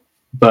up.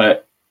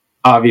 But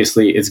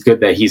obviously, it's good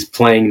that he's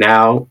playing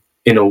now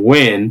in a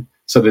win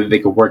so that they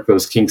could work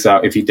those kinks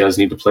out if he does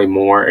need to play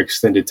more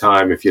extended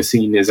time. If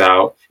Yassine is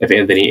out, if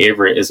Anthony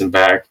Averett isn't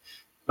back,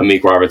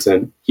 Amik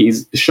Robertson,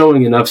 he's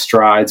showing enough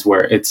strides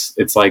where it's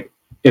like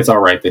it's all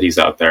right that he's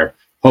out there.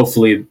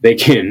 Hopefully they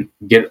can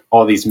get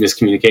all these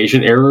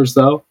miscommunication errors,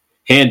 though,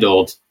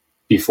 handled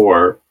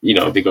before,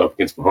 they go up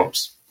against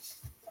Mahomes.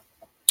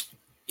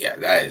 Yeah,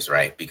 that is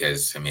right.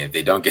 Because, if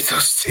they don't get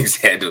those things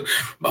handled,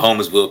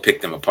 Mahomes will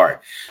pick them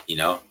apart,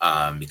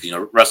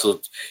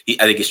 Russell,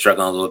 I think he's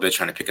struggling a little bit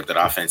trying to pick up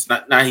that offense.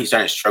 Not he's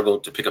trying to struggle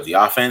to pick up the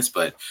offense,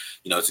 but,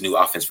 it's a new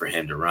offense for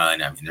him to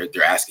run.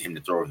 They're asking him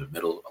to throw over the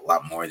middle a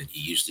lot more than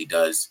he usually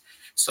does.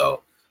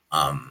 So,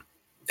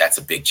 that's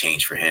a big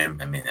change for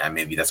him.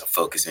 Maybe that's a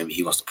focus. Maybe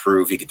he wants to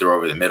prove he can throw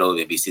over the middle.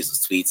 Maybe he sees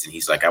those tweets and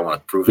he's like, I want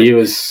to prove it. He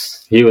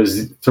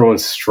was throwing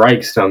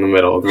strikes down the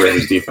middle of the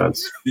Raiders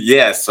defense.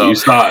 Yeah. So you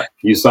saw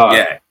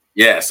it.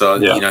 Yeah. So,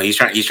 he's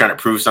trying to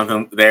prove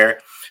something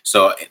there.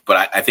 So,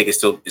 but I think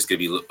it's going to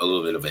be a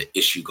little bit of an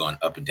issue going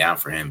up and down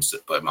for him. So,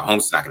 but Mahomes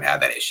is not going to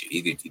have that issue.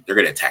 They're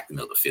going to attack the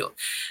middle of the field.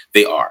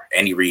 They are.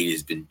 Andy Reid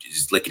has been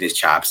just licking his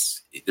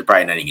chops. They're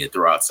probably not even going to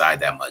throw outside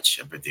that much.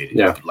 But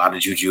a lot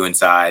of Juju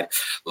inside,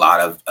 a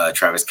lot of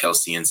Travis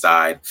Kelce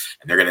inside,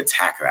 and they're going to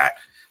attack that.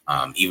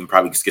 Even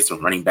probably just get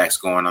some running backs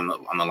going on the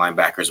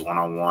linebackers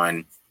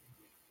one-on-one.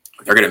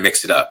 They're going to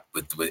mix it up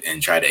with and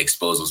try to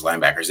expose those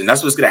linebackers, and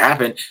that's what's going to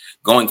happen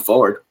going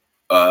forward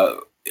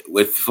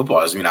with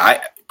football.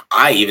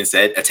 I even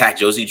said attack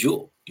Josie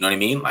Jewell. You know what I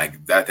mean?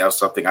 Like that was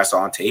something I saw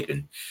on tape,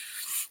 and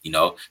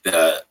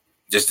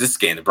just this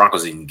game, the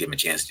Broncos didn't give him a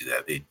chance to do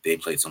that. They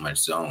played so much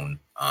zone,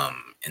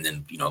 and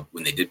then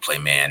when they did play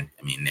man,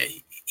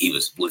 he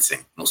was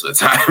blitzing most of the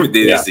time.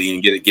 They just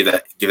didn't give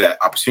that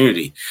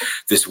opportunity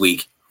this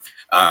week.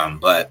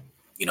 But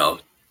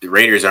the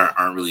Raiders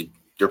aren't really.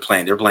 They're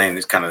playing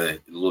this kind of a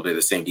little bit of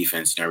the same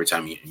defense. Every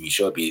time you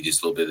show up, you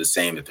just a little bit of the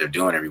same that they're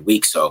doing every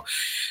week. So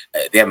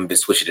they haven't been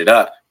switching it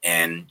up.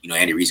 And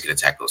Andy Reid's going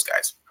to attack those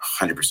guys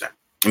 100%.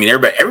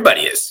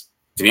 Everybody is,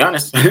 to be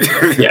honest.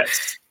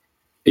 Yes.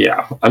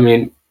 Yeah.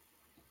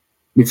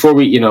 Before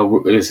we,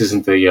 this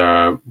isn't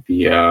the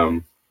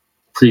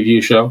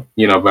preview show,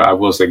 but I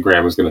will say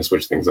Graham is going to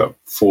switch things up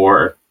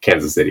for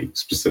Kansas City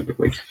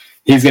specifically.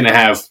 He's going to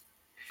have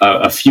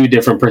a few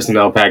different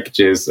personnel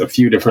packages, a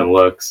few different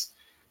looks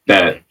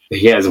that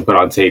he hasn't put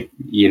on tape,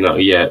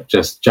 yet.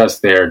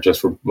 Just there,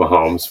 just for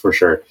Mahomes, for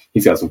sure.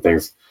 He's got some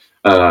things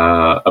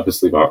up his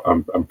sleeve.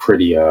 I'm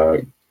pretty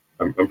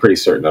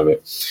certain of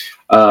it.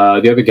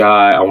 The other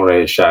guy I want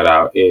to shout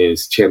out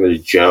is Chandler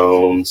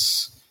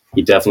Jones.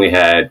 He definitely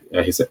had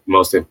his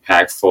most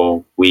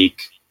impactful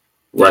week,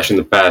 rushing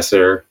the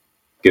passer,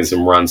 getting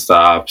some run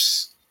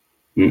stops,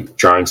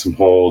 drawing some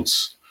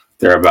holds.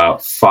 There are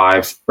about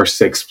 5 or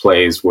 6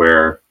 plays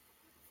where,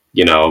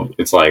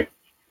 it's like,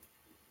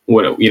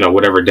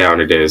 whatever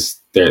down it is,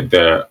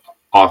 the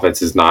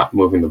offense is not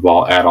moving the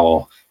ball at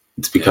all.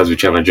 It's because of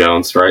Chandler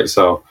Jones, right?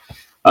 So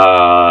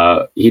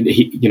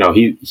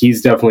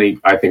he's definitely,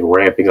 I think,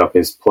 ramping up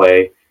his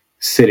play.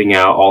 Sitting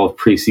out all of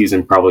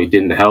preseason probably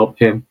didn't help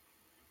him.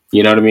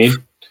 You know what I mean?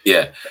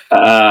 Yeah.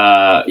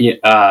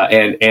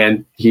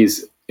 And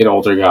he's an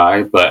older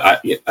guy,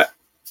 but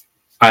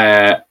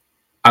I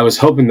was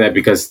hoping that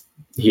because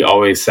he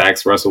always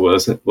sacks Russell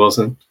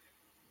Wilson,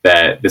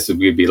 that this would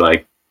be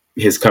like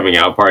his coming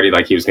out party,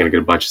 like he was going to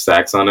get a bunch of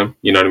sacks on him.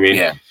 You know what I mean?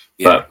 Yeah.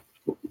 But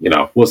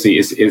we'll see.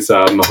 Is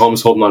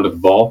Mahomes holding onto the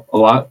ball a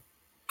lot?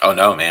 Oh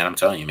no, man! I'm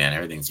telling you,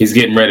 man, he's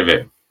getting rid of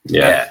it.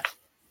 Yeah.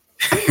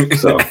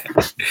 So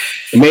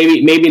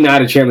maybe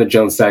not a Chandler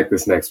Jones sack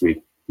this next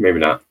week. Maybe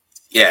not.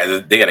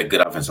 Yeah, they got a good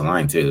offensive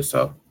line too,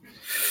 so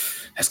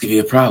that's gonna be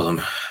a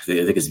problem.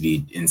 They think it's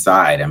be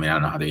inside. I mean, I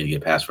don't know how they're gonna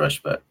get pass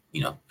rush, but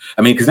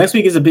because next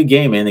week is a big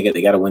game, man.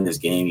 They got to win this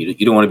game. You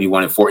don't want to be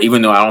 1-4,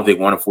 even though I don't think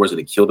 1-4 is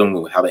gonna kill them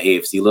with how the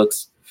AFC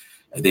looks.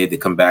 They have to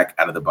come back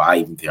out of the bye,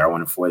 even if they are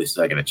 1-4. They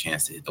still got a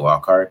chance to hit the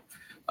wild card.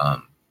 I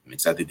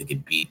think they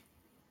could beat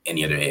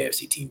any other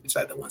AFC team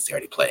besides the ones they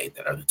already played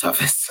that are the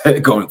toughest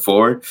going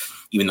forward.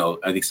 Even though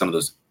I think some of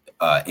those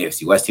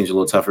AFC West teams are a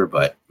little tougher,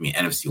 but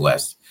NFC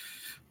West.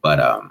 But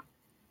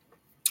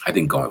I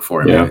think going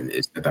forward,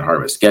 it's at the heart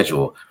of a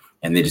schedule,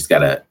 and they just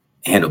gotta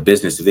handle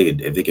business. If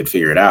they could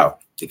figure it out,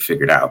 they can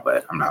figure it out.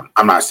 But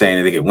I'm not saying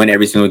that they can win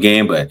every single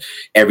game, but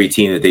every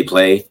team that they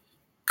play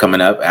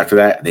coming up after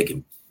that,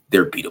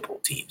 they're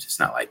beatable teams. It's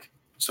not like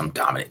some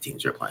dominant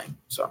teams they're playing.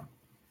 So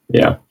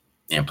yeah,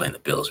 they ain't playing the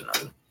Bills or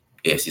nothing.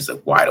 AFC's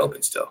like wide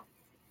open still.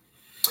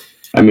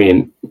 I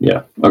mean,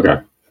 yeah,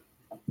 okay.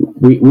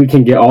 We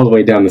can get all the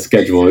way down the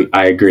schedule.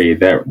 I agree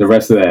that the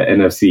rest of that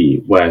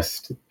NFC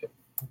West,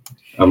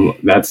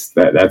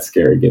 that's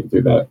scary getting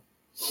through that.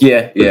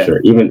 Yeah, for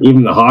sure.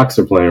 Even the Hawks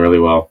are playing really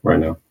well right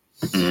now.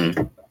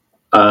 Mm-hmm.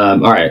 All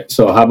right,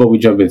 so how about we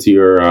jump into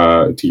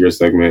your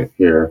segment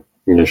here?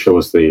 You're gonna show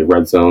us the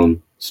red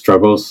zone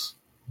struggles.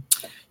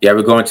 Yeah,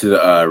 we're going to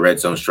the red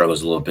zone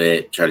struggles a little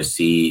bit, try to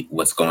see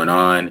what's going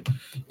on,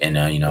 and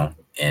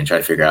and try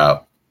to figure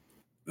out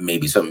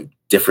maybe something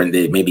different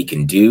they maybe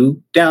can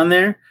do down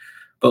there.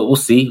 But we'll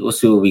see. We'll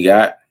see what we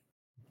got.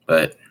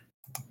 But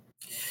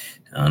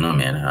I don't know,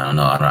 man.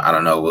 I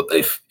don't know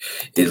if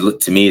it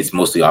looked to me. It's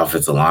mostly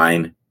offensive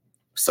line.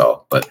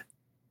 So, but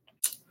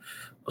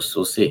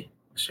we'll see.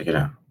 Let's check it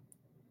out.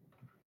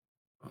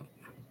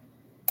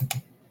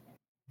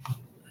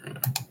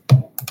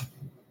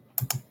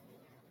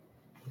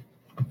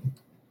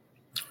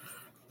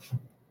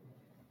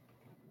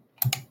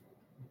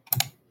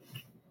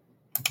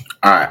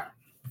 All right.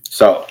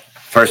 So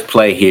first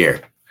play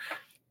here.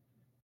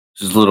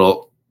 This is a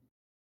little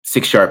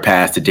 6-yard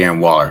pass to Darren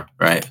Waller,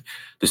 right?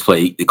 This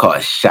play, they call it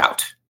a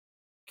shout.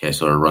 Okay,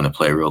 so I'll run the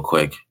play real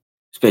quick.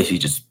 It's basically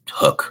just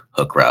hook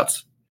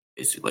routes,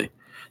 basically.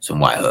 Some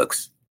Y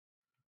hooks,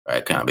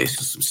 right? Kind of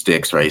basically some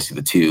sticks, right? You see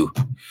the 2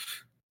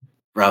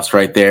 routes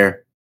right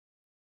there.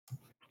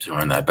 So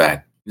run that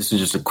back. This is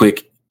just a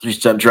quick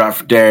 3-step drop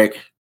for Derek.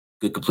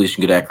 Good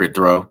completion, good accurate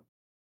throw.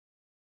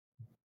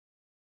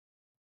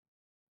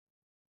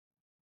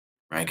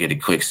 Right, get a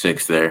quick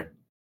 6 there.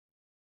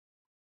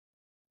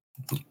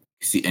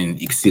 You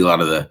can see a lot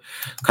of the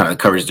kind of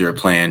the coverage they were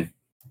playing.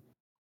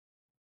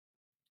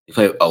 They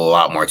play a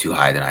lot more too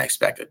high than I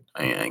expected.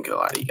 I mean, I ain't gonna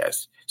lie to you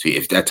guys. So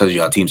if that tells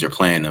you how teams are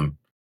playing them,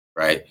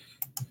 right?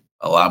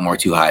 A lot more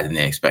too high than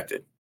they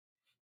expected.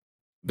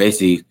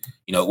 Basically,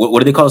 what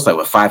do they call this?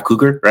 Like 5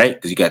 cougar, right?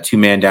 Because you got 2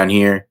 man down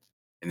here,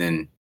 and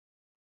then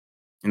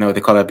what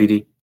they call that,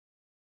 BD?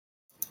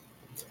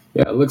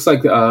 Yeah, it looks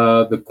like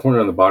the corner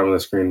on the bottom of the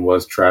screen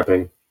was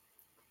trapping.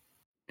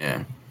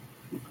 Yeah.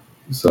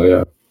 So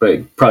yeah,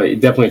 but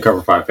definitely a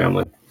cover 5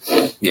 family.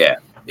 Yeah,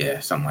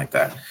 something like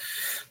that.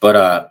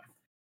 But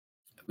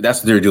that's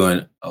what they're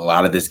doing a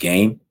lot of this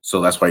game. So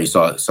that's why you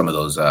saw some of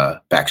those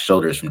back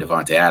shoulders from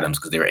Devontae Adams,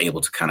 because they were able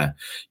to kind of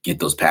get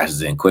those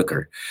passes in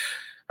quicker.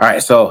 All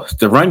right, so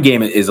the run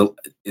game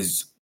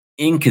is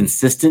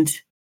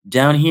inconsistent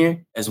down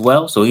here as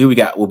well. So here we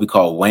got what we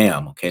call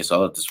wham. Okay, so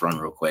I'll let this run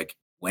real quick.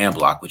 Wham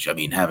block, which I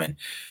mean having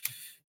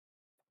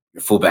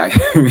your fullback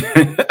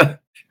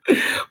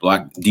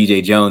block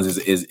DJ Jones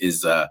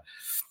is an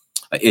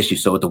issue.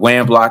 So with the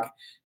wham block,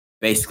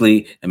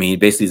 basically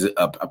is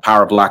a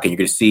power block, and you're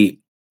going to see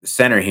the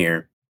center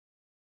here,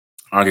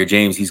 Andre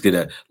James. He's going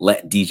to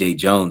let DJ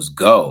Jones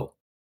go.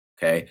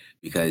 Okay,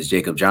 because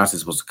Jacob Johnson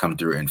is supposed to come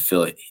through and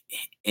fill it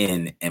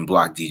in and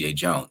block DJ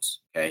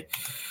Jones. Okay,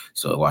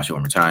 so watch it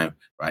one more time.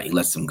 Right, he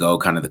lets him go,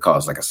 kind of the call.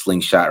 It's like a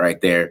slingshot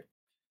right there,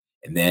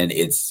 and then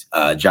it's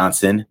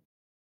Johnson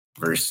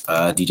versus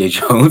DJ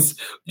Jones,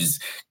 which is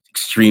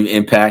extreme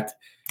impact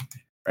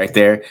right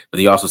there. But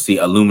you also see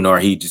Illuminor.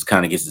 He just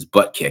kind of gets his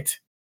butt kicked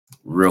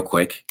real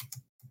quick.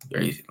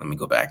 Let me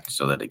go back and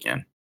show that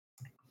again.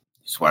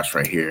 Just watch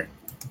right here.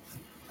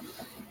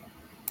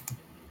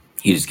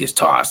 He just gets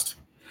tossed.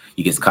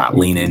 He gets caught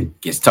leaning,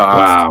 gets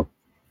tossed.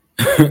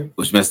 Wow.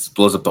 Which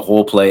blows up the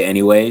whole play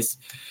anyways.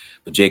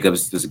 But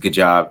Jacobs does a good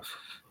job,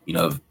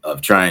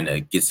 of trying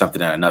to get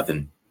something out of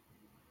nothing.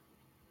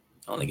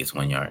 Only gets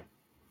 1 yard.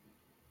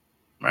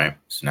 Right?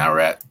 So now we're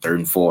at 3rd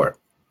and 4.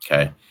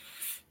 Okay.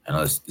 I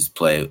know this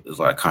play, there's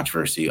a lot of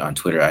controversy on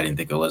Twitter. I didn't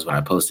think it was when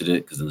I posted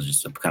it because it was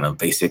just a kind of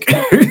basic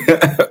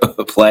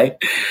play.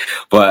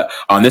 But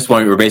on this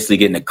one, we're basically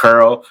getting a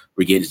curl.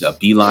 We're getting a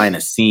beeline,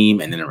 a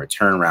seam, and then a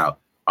return route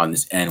on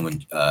this end when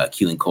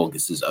Keelan Cole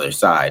gets his other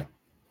side.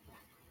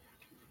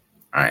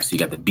 All right, so you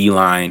got the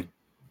beeline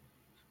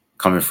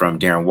coming from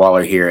Darren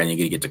Waller here, and you're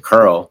going to get the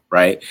curl,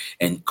 right?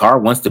 And Carr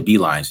wants the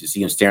beeline. So you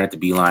see him staring at the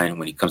beeline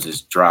when he comes to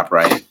his drop,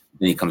 right?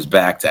 Then he comes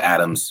back to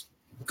Adams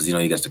because,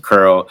 he gets the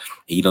curl. And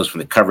he knows from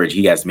the coverage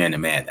he has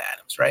man-to-man to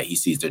Adams, right? He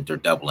sees that they're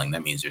doubling.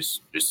 That means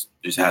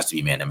there has to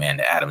be man-to-man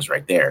to Adams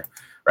right there,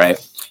 right?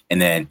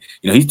 And then,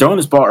 he's throwing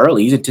this ball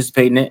early. He's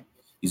anticipating it.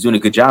 He's doing a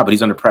good job, but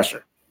he's under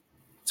pressure.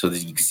 So that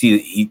you can see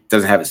that he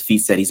doesn't have his feet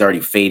set. He's already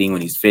fading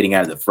when he's fading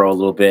out of the throw a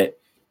little bit.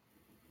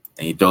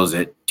 And he throws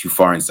it too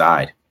far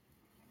inside.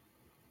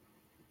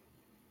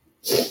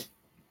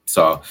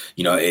 So,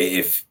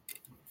 if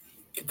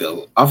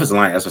the offensive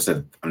line, as I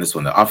said on this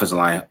one, the offensive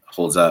line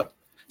holds up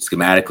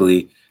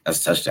schematically,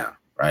 that's a touchdown,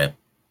 right?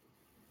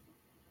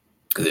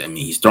 Because,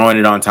 he's throwing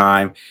it on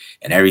time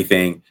and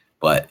everything,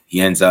 but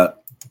he ends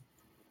up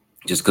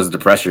just because of the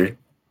pressure.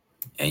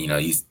 And,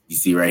 you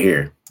see right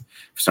here,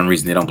 for some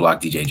reason, they don't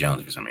block DJ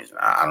Jones for some reason.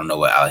 I don't know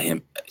what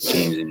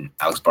James and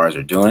Alex Bars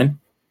are doing,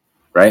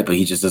 right? But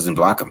he just doesn't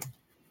block him.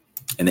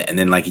 And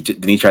then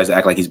he tries to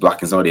act like he's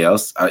blocking somebody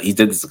else. He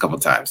did this a couple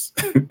of times.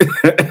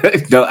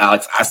 No,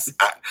 Alex,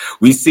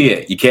 we see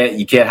it. You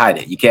can't hide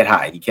it. You can't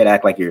hide. You can't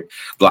act like you're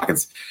blocking.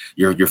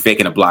 You're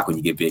faking a block when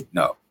you get big.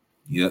 No,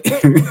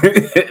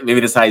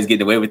 maybe that's how he's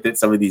getting away with it.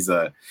 Some of these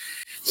analytics.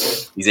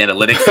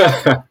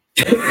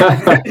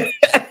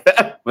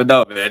 But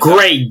no, man.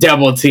 Great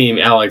double team,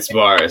 Alex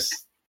Bars.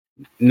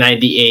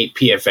 98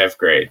 PFF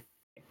grade.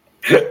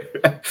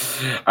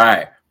 All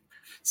right,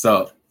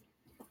 so.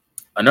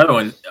 Another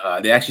one,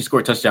 they actually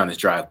scored a touchdown this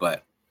drive,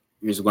 but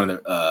here's one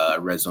of the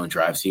red zone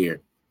drives here.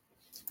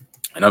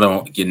 Another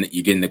one,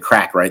 you're getting the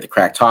crack, right? The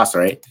crack toss,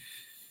 right?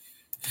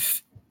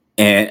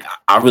 And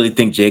I really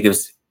think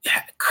Jacobs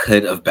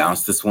could have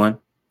bounced this one.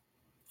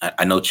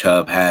 I know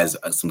Chubb has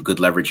some good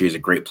leverage here. He's a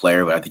great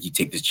player, but I think you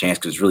take this chance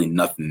because there's really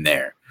nothing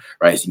there,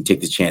 right? So you can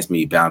take this chance,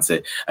 maybe bounce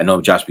it. I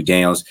know Josh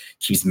McDaniels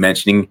keeps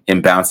mentioning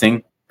him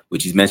bouncing,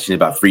 which he's mentioned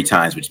about 3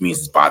 times, which means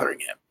it's bothering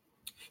him.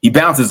 He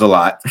bounces a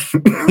lot.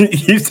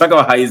 He's talking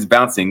about how he's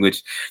bouncing,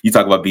 which you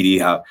talk about BD,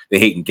 how they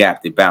hate in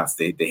gap. They bounce.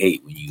 They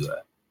hate when you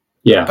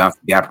bounce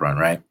the gap run,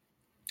 right?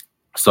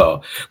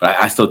 So, but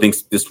I still think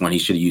this one he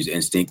should have used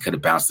instinct, could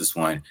have bounced this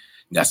one,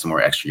 got some more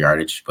extra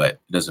yardage, but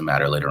it doesn't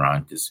matter later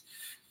on because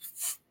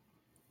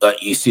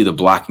you see the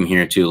blocking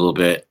here too a little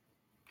bit.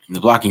 And the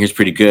blocking here is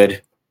pretty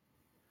good,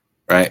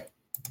 right?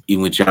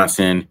 Even with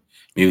Johnson,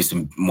 maybe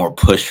some more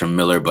push from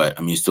Miller, but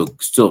still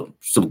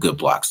good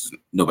blocks.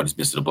 Nobody's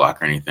missing a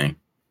block or anything.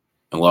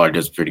 And Waller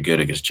does pretty good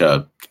against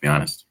Chubb, to be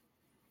honest.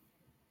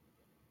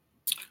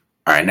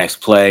 All right, next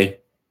play.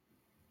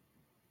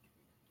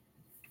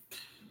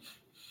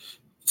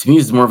 To me,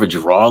 it's more of a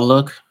draw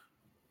look.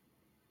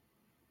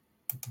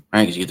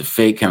 Right, because you get the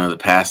fake, kind of the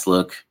pass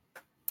look.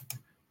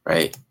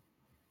 Right?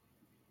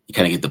 You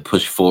kind of get the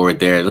push forward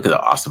there. Look at the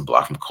awesome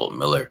block from Colton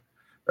Miller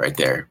right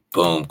there.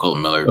 Boom,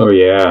 Colton Miller. Oh,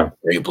 yeah.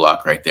 Great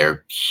block right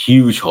there.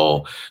 Huge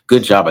hole.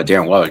 Good job by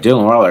Darren Waller.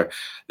 Darren Waller,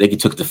 they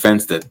took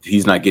defense that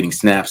he's not getting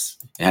snaps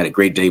and had a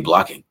great day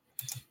blocking.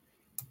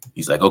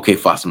 He's like, okay,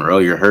 Foster Moreau,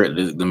 you're hurt.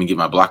 Let me get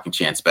my blocking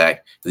chance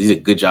back. He did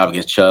a good job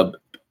against Chubb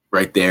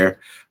right there,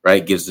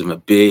 right? Gives him a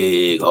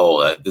big hole.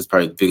 This is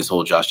probably the biggest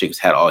hole Josh Jacobs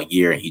had all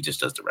year, and he just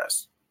does the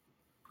rest,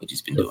 which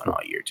he's been doing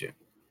all year too.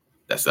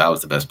 That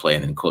was the best play.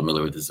 And then Cole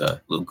Miller with his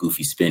little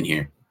goofy spin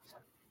here.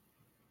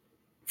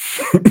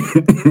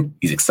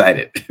 He's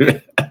excited.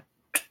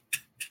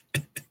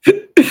 All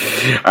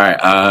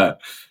right.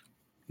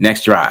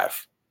 Next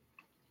drive.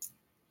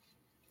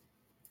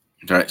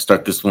 All right,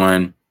 start this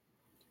one.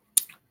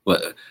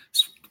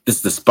 This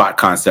is the spot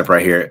concept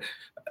right here.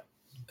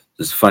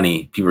 It's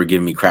funny. People were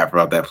giving me crap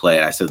about that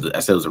play. I said it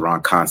was the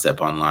wrong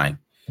concept online.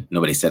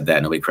 Nobody said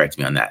that. Nobody corrected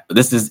me on that. But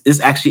this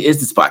actually is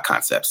the spot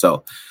concept.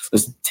 So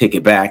let's take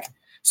it back.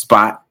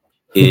 Spot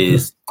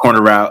is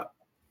corner route,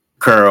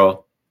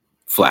 curl,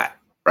 flat,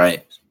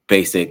 right?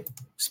 Basic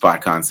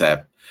spot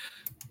concept.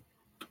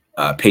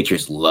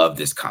 Patriots love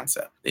this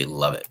concept. They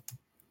love it.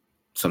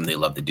 Something they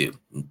love to do.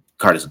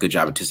 Carr does a good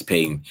job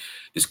anticipating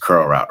this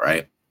curl route,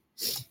 right?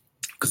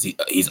 Because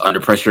he's under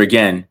pressure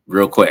again,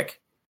 real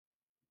quick.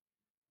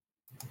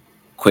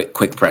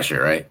 Quick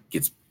pressure, right?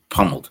 Gets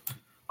pummeled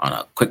on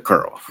a quick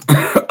curl,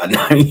 a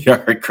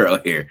 9-yard curl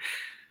here.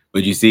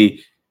 But you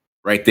see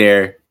right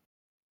there,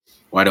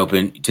 wide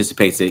open,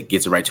 anticipates it,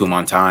 gets it right to him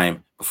on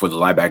time before the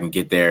linebacker can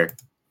get there.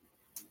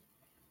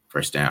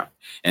 First down.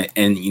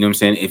 And you know what I'm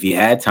saying? If he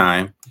had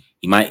time,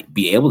 he might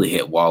be able to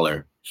hit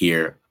Waller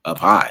here up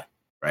high,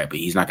 right? But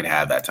he's not going to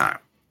have that time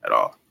at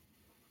all.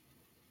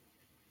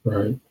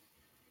 Right.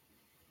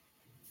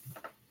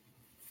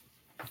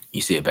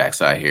 You see it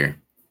backside here.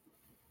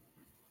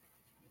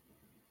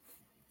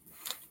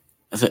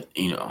 That's it,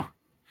 you know.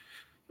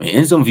 I mean,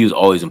 end zone view is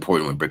always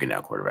important when breaking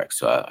down quarterbacks.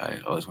 So I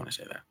always want to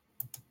say that.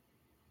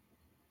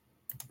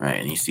 Right.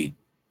 And you see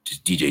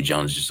just DJ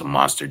Jones, just a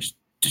monster, just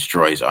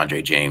destroys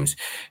Andre James.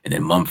 And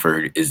then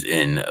Mumford is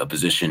in a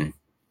position,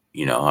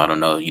 you know, I don't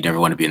know. You never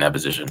want to be in that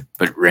position.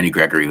 But Randy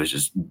Gregory was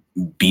just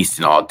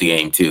beasting all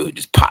game too. It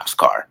just pops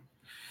Carr.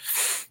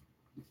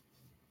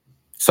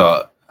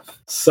 So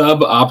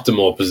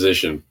suboptimal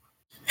position.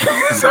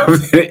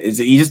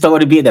 You just don't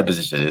want to be in that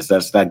position.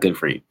 That's not good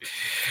for you,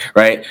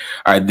 right?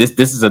 All right, this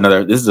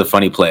is a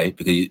funny play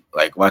because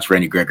like watch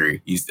Randy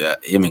Gregory. He's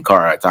him and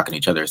Carr are talking to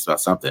each other about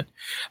something.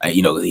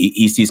 You know,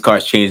 he sees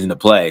Carr's changing the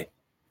play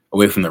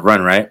away from the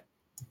run, right?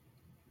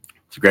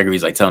 So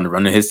Gregory's like telling him to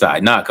run to his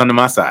side. Nah, come to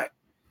my side.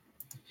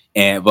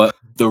 But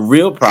the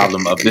real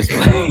problem of this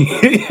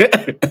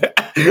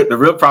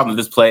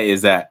play,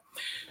 is that,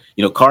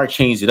 you know, Carr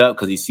changed it up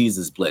because he sees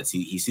this blitz.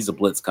 He sees a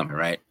blitz coming,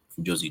 right,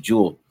 from Josey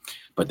Jewell.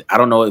 But I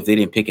don't know if they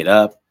didn't pick it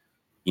up.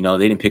 You know,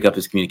 they didn't pick up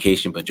his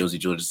communication, but Josey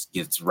Jewell just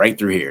gets right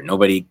through here.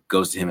 Nobody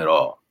goes to him at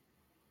all,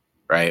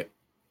 right?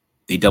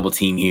 They double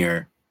team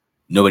here.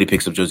 Nobody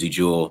picks up Josey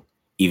Jewell,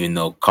 even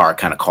though Carr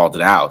kind of called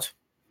it out.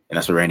 And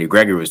that's what Randy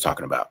Gregory was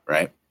talking about,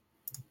 right?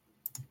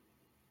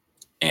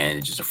 And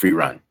it's just a free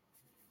run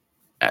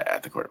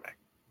at the quarterback.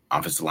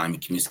 Offensive line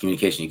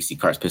communication. You can see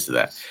Carr's pissed at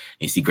that. And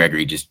you see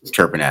Gregory just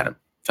chirping at him,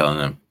 telling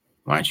him,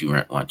 why don't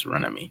you want to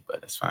run at me?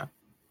 But that's fine.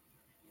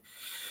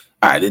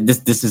 All right,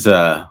 this is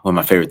one of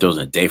my favorite throws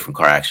in the day from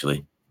Carr,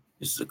 actually.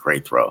 This is a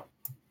great throw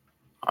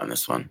on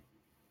this one.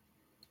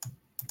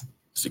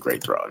 It's a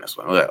great throw on this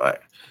one. All right.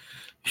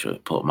 Should I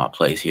pull up my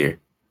plays here?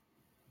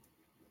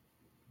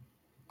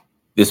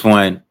 This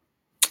one,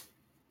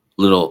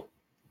 little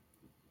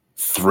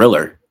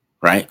thriller,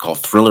 right? Called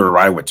Thriller or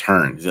I Would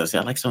Turn. I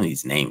like some of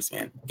these names,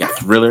 man. You got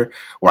Thriller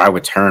or I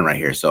Would Turn right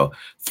here. So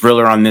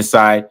Thriller on this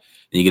side,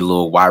 then you get a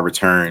little wide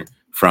return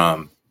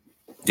from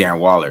Darren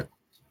Waller,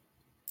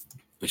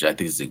 which I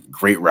think is a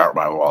great route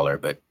by Waller.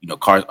 But, you know,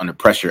 Carr's under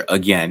pressure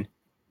again,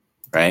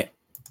 right?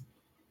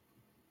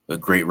 A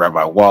great route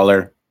by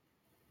Waller.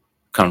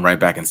 Come right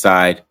back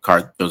inside.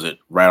 Carr throws it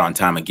right on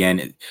time again.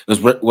 It was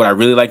what I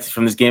really liked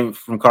from this game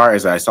from Carr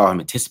is I saw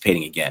him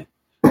anticipating again,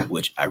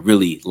 which I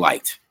really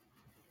liked.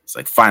 It's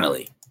like,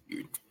 finally,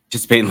 you're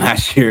anticipating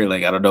last year.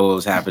 Like, I don't know what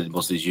was happening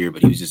most of this year,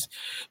 but he was just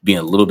being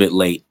a little bit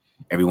late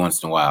every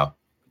once in a while.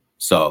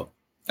 So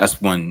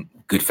that's one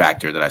good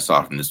factor that I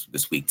saw from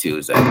this week too,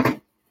 is that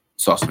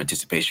saw some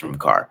anticipation from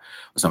Carr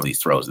with some of these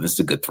throws, and this is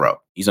a good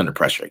throw. He's under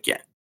pressure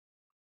again.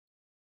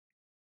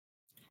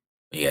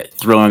 Yeah,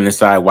 throw on this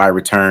side, wide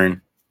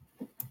return,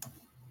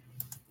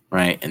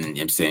 right? And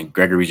I'm saying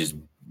Gregory just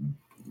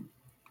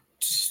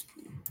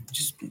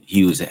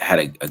he had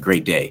a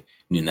great day.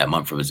 Knew that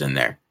Mumford was in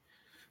there,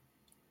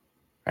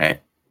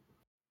 right?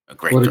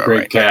 What a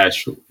great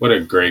catch! What a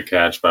great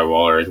catch by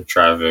Waller in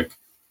traffic.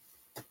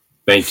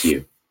 Thank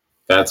you.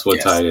 That's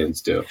what tight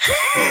ends do.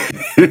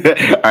 All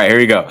right, here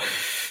we go.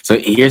 So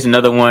here's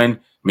another one.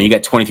 I mean, you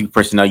got 23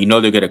 personnel. You know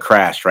they're going to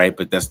crash, right?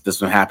 But this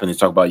what happens. They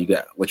talk about you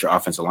got what your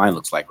offensive line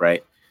looks like,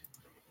 right?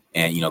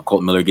 And, you know,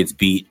 Colton Miller gets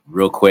beat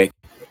real quick,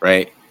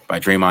 right, by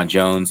Draymond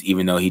Jones,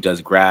 even though he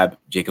does grab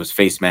Jacobs'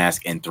 face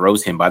mask and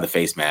throws him by the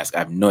face mask. I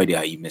have no idea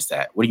how you missed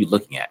that. What are you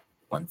looking at?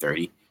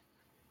 130.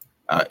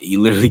 He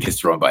literally gets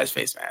thrown by his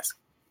face mask.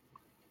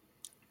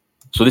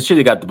 So they should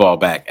have got the ball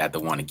back at the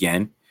one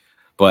again.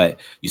 But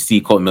you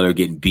see Colton Miller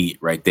getting beat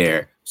right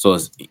there. So,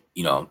 it's,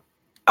 you know,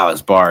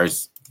 Alex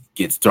Bars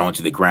gets thrown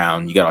to the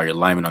ground. You got all your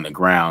linemen on the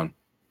ground.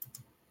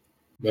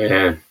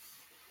 Man,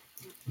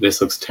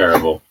 this looks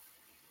terrible.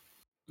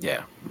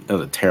 Yeah, that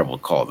was a terrible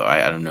call, though. I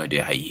have no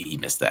idea how he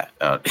missed that.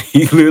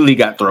 He literally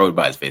got thrown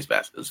by his face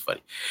mask. It was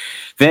funny.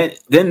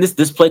 Then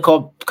this play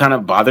call kind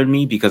of bothered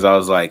me because I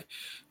was like,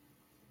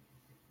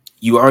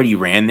 you already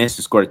ran this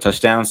and scored a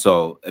touchdown.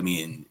 So, I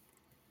mean,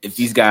 if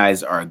these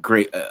guys are a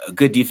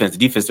good defense, the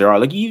defense there are,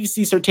 like, you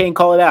see Surtain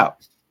call it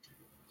out.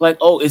 Like,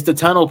 oh, it's the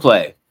tunnel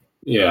play.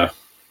 Yeah.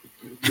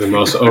 The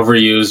most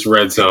overused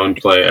red zone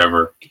play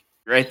ever.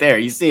 Right there.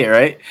 You see it,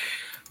 right?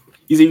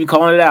 He's even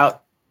calling it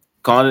out.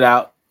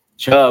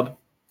 Chubb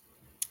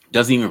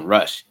doesn't even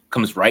rush.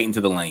 Comes right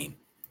into the lane.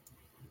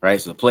 Right?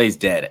 So the play's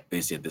dead,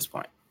 basically, at this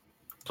point.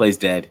 Play's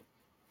dead.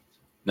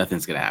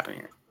 Nothing's going to happen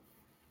here.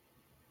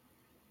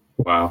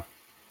 Wow.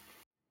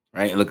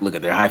 Right? Look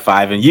at they're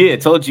high-fiving. Yeah, I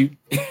told you.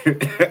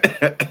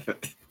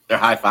 They're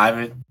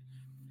high-fiving.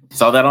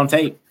 Saw that on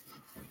tape.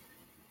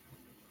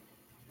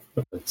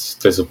 It's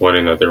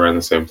disappointing that they ran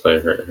the same play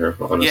right here,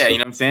 honestly. Yeah, you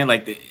know what I'm saying?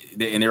 Like,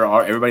 and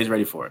everybody's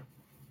ready for it.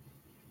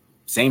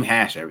 Same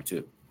hash every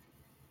two.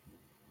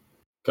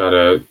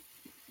 Gotta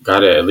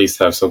at least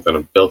have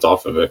something built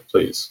off of it,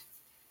 please.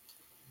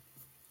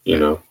 You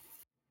know.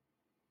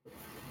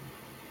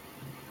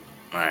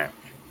 All right.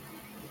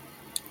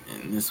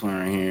 And this one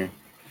right here.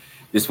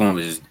 This one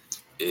was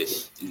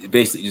just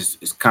basically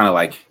just it's kind of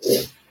like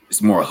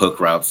it's more hook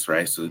routes,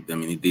 right? So I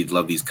mean, they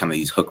love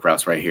these hook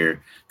routes right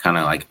here, kind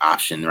of like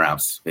option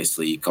routes.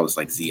 Basically, you call this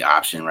like Z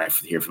option right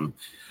here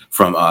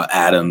from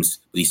Adams.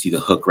 You see the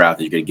hook route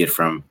that you're gonna get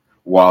from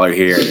Waller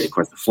here, and of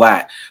course the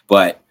flat.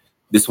 But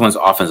this one's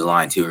offensive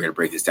line too. We're gonna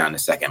break this down in a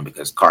second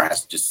because Carr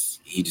has to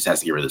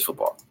get rid of this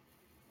football.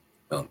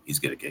 Boom, he's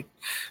gonna get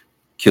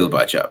kill a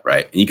bunch up,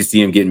 right? And you can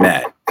see him getting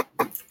mad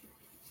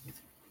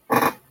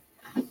a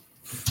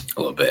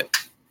little bit, a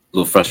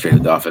little frustrated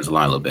with the offensive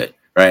line a little bit,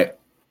 right?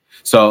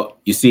 So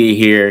you see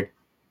here,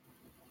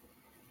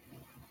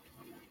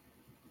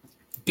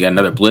 you got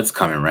another blitz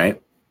coming,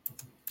 right?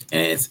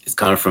 And it's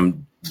coming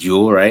from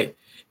Jewell, right?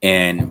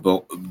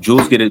 But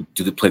Jewell's going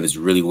to play this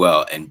really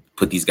well and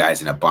put these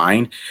guys in a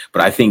bind.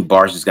 But I think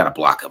Barnes just got to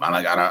block him.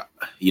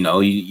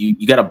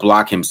 You got to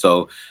block him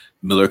so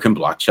Miller can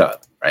block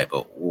Chubb, right?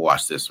 But we'll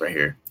watch this right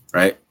here,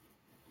 right?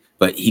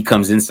 But he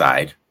comes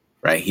inside,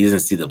 right? He doesn't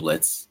see the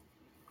blitz.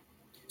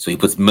 So he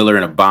puts Miller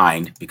in a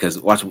bind because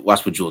watch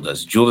what Jewell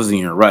does. Jewell doesn't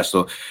even rush,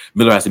 so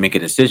Miller has to make a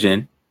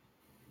decision,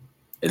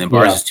 and then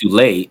Barnes is too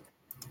late.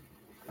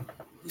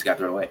 He's got to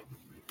throw it away.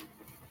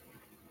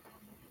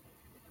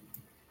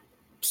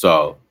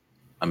 So,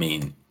 I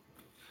mean,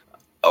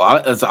 a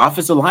lot of it's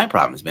offensive line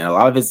problems, man. A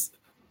lot of it's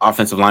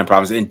offensive line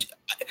problems, and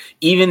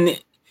even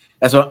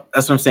that's what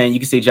I'm saying. You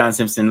can say John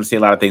Simpson, say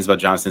a lot of things about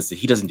John Simpson.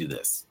 He doesn't do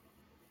this.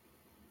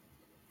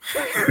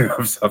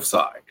 I'm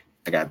sorry,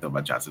 I got to throw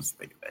about John Simpson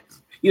thinking that.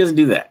 He doesn't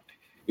do that.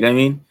 You know what I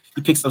mean?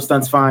 He picks up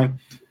stunts fine.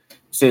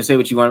 Say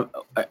what you want,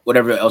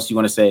 whatever else you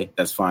want to say,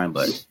 that's fine.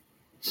 But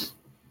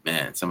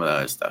man, some of the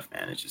other stuff,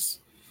 man, it's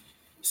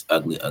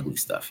ugly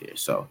stuff here.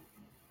 So,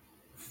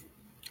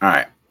 all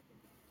right,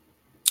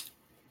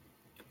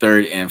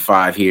 3rd and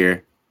 5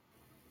 here.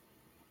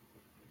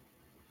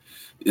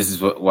 This is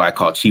what I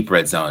call cheap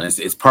red zone.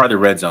 It's part of the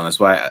red zone. That's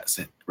why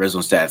red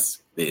zone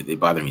stats they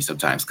bother me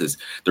sometimes because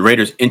the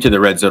Raiders enter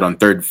the red zone on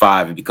 3rd and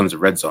 5. It becomes a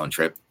red zone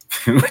trip.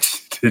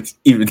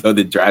 Even though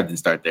the drive didn't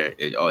start there,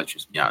 it all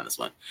interests me on this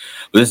one.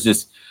 But this is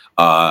just,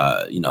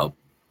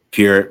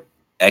 pure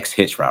X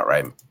hitch route,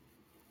 right?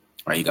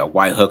 Right. You got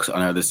Y hooks on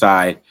the other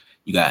side.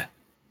 You got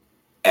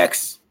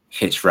X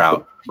hitch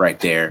route right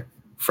there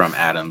from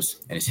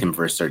Adams, and it's him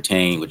versus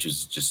Surtain, which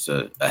is just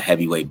a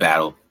heavyweight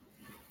battle.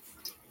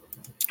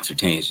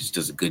 Surtain just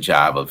does a good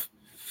job of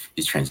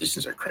his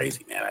transitions are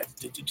crazy, man. I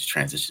just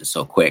transition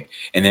so quick.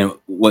 And then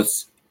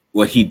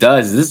what he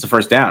does is this is the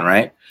first down,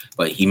 right?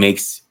 But he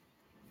makes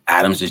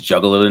Adams just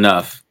juggle it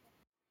enough.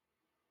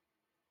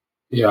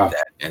 Yeah.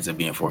 That ends up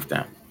being 4th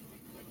down.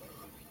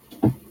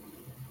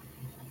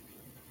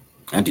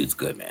 That dude's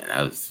good, man.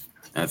 That's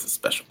a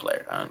special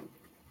player.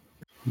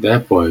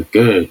 That boy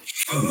good.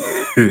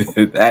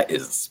 That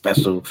is a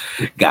special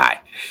guy.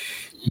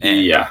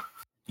 And yeah.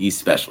 He's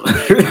special.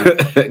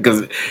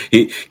 Because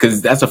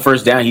that's the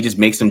first down. He just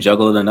makes him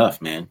juggle it enough,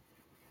 man.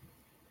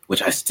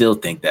 Which I still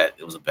think that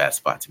it was a bad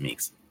spot to me.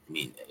 I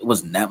mean, it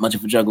wasn't that much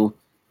of a juggle.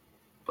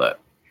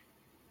 But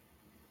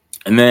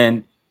and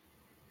then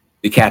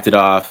they capped it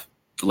off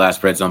the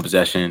last red zone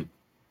possession.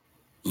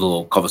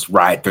 Call this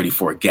ride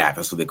 34 gap.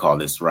 That's what they call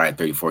this, ride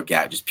 34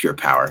 gap. Just pure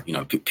power,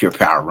 pure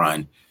power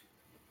run.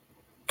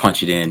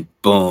 Punch it in,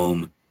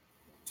 boom.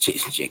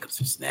 Jason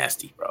Jacobs is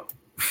nasty, bro.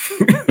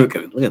 look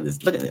at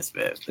this, man.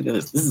 Look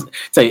at this.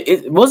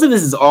 Most of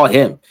this is all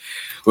him.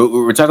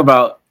 We're talking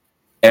about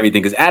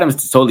everything because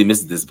Adams totally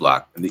misses this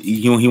block.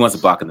 He wants a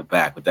block in the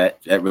back, but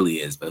that really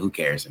is. But who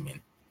cares? I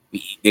mean.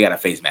 They got a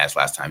face mask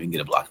last time. You can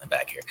get a block in the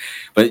back here.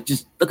 But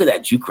just look at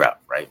that juke route,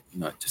 right?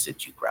 Just a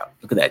juke route.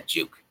 Look at that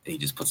juke that he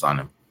just puts on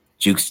him.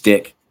 Juke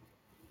stick,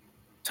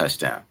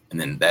 touchdown. And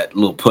then that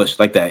little push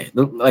like that.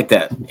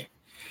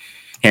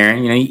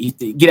 Herron,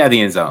 get out of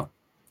the end zone.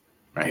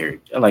 Right here.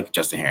 I like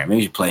Justin Herron.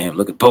 Maybe you should play him.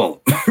 Look at boom.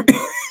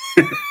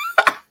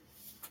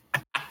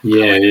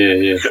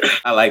 Yeah.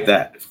 I like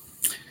that.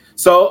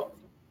 So,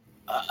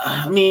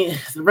 the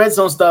red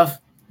zone stuff,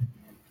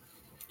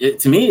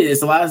 to me,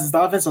 it's a lot of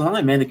the offensive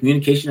line, man. The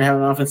communication they have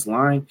on the offensive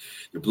line,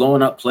 they're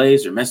blowing up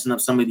plays, they're messing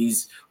up some of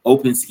these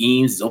open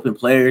schemes, these open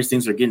players,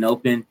 things are getting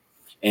open,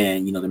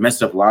 and they're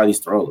messing up a lot of these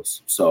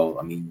throws.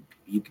 So,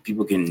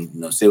 people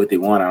can say what they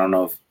want. I don't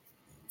know if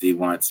they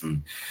want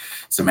some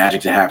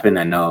magic to happen.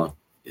 I know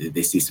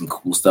they see some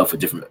cool stuff with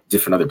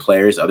different other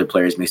players. Other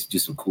players may do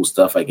some cool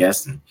stuff, I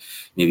guess. And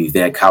maybe if they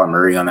had Kyler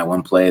Murray on that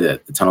one play, the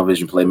tunnel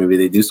vision play, maybe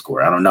they do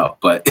score. I don't know.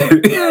 But,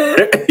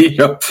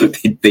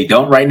 they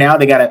don't right now.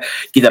 They got to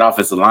get that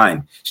offensive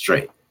line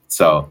straight.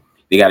 So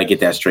they got to get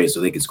that straight so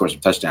they can score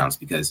some touchdowns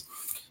because,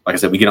 like I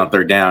said, we get on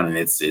 3rd down and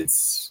it's a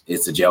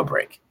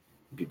jailbreak,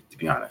 to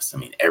be honest.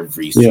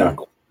 Every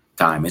single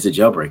time. It's a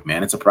jailbreak,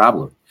 man. It's a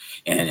problem.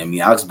 And I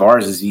mean, Alex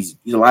Bars he's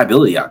a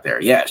liability out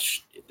there. Yeah,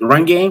 the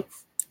run game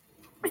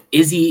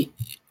is he.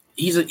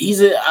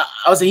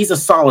 I would say he's a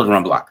solid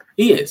run blocker.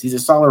 He is. He's a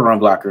solid run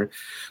blocker.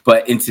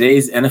 But in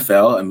today's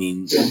NFL, I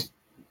mean,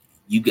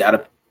 you got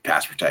to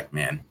pass protect,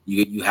 man.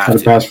 You have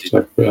to pass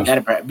protect.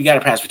 Yeah. You got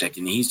to pass protect,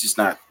 and he's just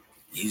not.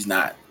 He's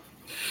not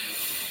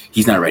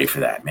ready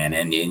for that, man.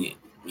 And I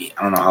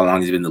don't know how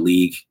long he's been in the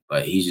league,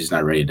 but he's just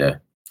not ready to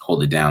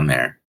hold it down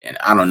there. And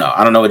I don't know.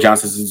 I don't know what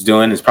Johnson's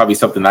doing. It's probably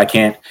something I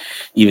can't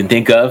even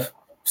think of.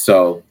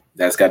 So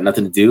that's got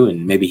nothing to do,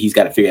 and maybe he's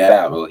got to figure that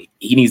out. Well,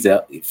 he needs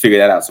to figure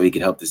that out so he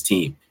can help this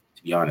team.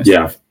 To be honest,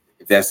 yeah.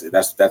 If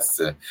that's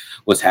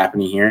what's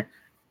happening here,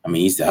 I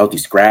mean, he's a healthy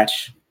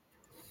scratch.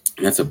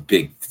 And I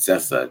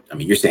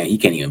mean, you're saying he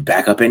can't even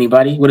back up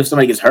anybody. What if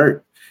somebody gets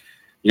hurt?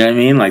 You know what I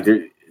mean? Like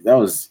that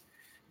was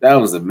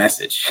a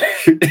message.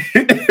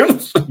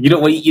 You know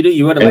what?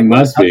 You want to like. It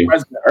must be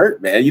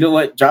hurt, man. You know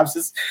what?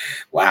 Johnson's.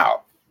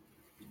 Wow,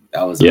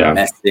 that was a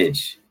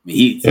message. I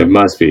mean, it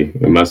must be.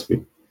 It must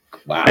be.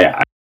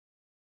 Wow.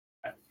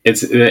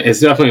 It's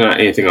definitely not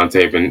anything on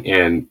tape,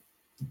 and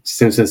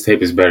Simpson's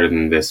tape is better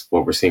than this.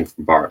 What we're seeing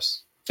from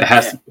Bars, it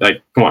has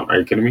to, come on, are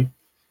you kidding me?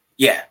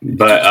 Yeah,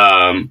 but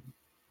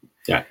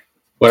yeah.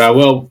 What I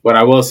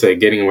will say,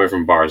 getting away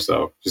from Bars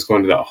though, just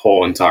going to the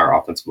whole entire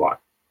offensive line,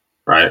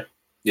 right?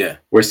 Yeah,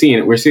 we're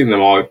seeing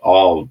them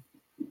all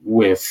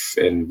whiff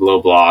and blow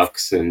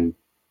blocks and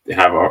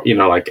have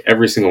like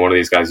every single one of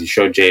these guys. You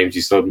showed James,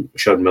 you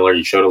showed Miller,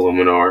 you showed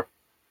Illuminor,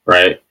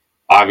 right?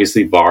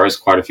 Obviously, Bars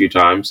quite a few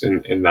times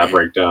in that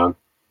breakdown,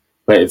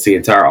 but it's the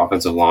entire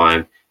offensive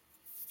line.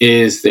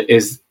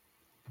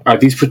 Are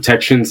these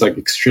protections like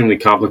extremely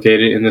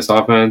complicated in this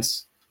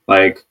offense?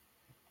 Like,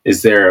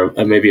 is there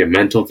maybe a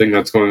mental thing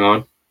that's going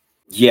on?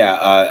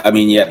 Yeah, I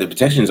mean, the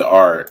protections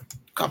are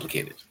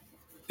complicated.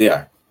 They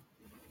are.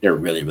 They're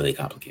really, really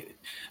complicated.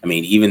 I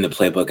mean, even the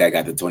playbook, I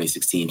got the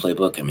 2016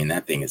 playbook. I mean,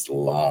 that thing is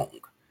long.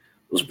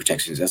 Those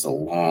protections, that's a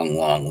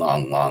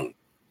long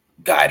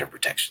guide of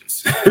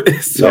protections.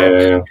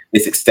 So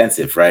it's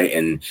extensive, right?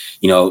 And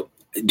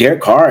Derek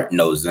Carr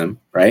knows them,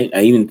 right?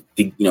 I even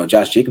think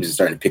Josh Jacobs is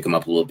starting to pick him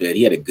up a little bit.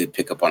 He had a good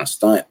pickup on a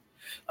stunt.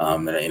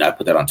 And I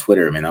put that on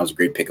Twitter. Man, that was a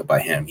great pickup by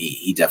him.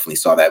 He definitely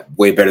saw that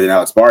way better than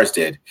Alex Bars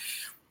did.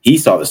 He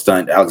saw the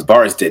stunt Alex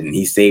Bars didn't.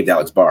 He saved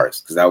Alex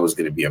Bars because that was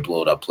going to be a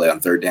blowed up play on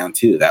third down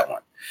too. That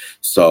one.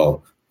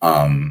 So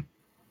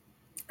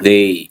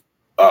they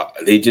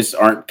just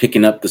aren't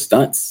picking up the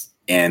stunts,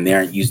 and they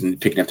aren't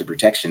picking up the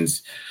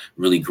protections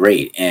really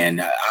great.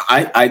 And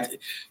I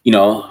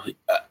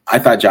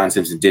thought John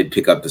Simpson did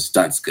pick up the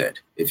stunts good.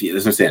 That's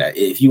what I'm saying.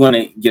 If you want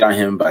to get on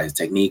him by his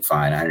technique,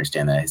 fine. I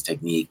understand that his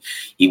technique.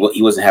 He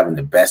wasn't having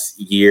the best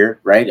year,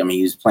 right? I mean,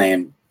 he was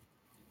playing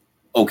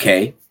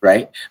okay,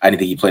 right? I didn't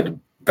think he played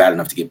bad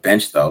enough to get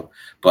benched though.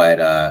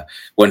 But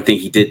one thing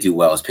he did do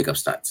well is pick up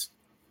stunts.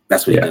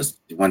 That's what he does.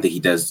 One thing he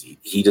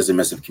doesn't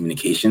mess up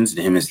communications.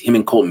 And him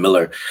and Colton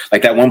Miller,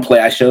 like that one play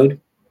I showed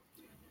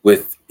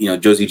with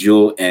Josie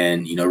Jewell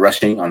and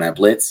rushing on that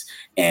blitz,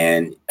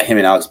 and him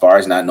and Alex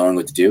Bars not knowing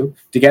what to do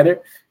together.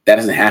 That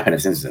doesn't happen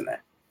if Simpson's in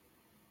there,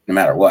 no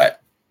matter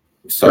what.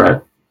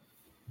 So,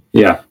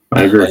 yeah,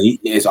 I agree.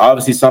 It's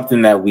obviously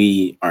something that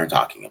we aren't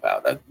talking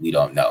about, that we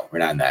don't know. We're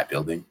not in that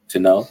building to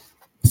know.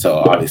 So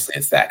obviously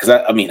it's that.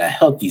 Because I mean, a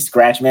healthy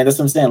scratch, man. That's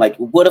what I'm saying. Like,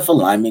 what if a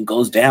lineman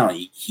goes down?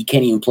 He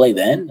can't even play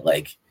then.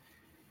 Like,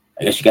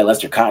 I guess you got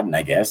Lester Cotton,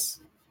 I guess.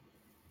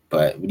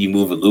 But would you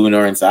move a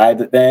Illuminor inside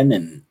then?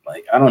 And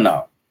like, I don't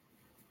know.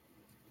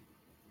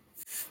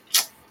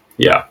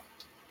 Yeah,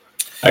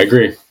 I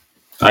agree.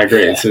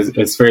 Yeah.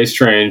 It's very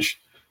strange.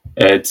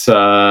 It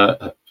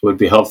would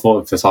be helpful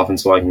if this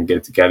offensive line can get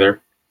it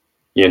together.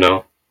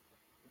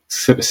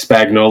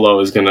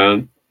 Spagnuolo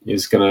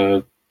is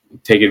gonna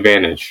take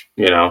advantage.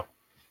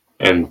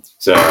 And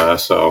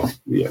so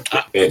yeah.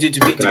 To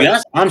be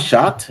honest, I'm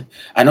shocked.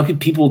 I know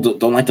people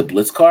don't like the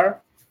blitz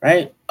car,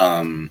 right?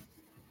 And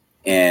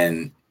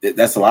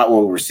that's a lot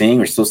what we're seeing.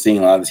 We're still seeing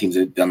a lot of the teams.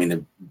 I mean,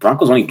 the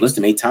Broncos only blitzed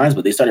them 8 times,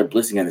 but they started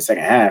blitzing in the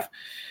second half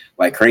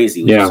like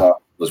crazy. We saw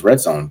those red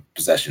zone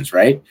possessions,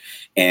 right?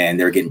 And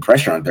they were getting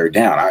pressure on third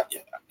down.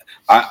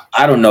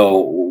 I don't know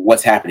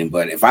what's happening,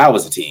 but if I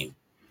was a team,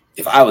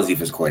 if I was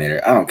defense coordinator,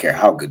 I don't care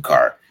how good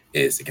Carr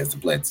is against the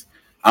blitz.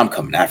 I'm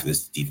coming after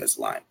this defensive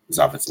line, this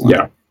offensive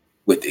line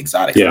with the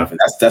exotic stuff. And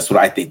that's what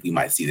I think we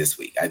might see this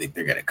week. I think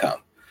they're going to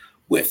come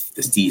with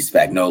the Steve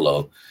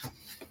Spagnuolo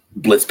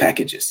blitz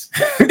packages.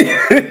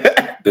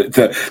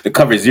 the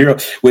cover zero,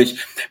 which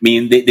I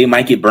mean they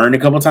might get burned a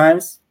couple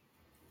times.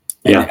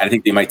 And I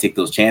think they might take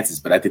those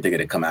chances, but I think they're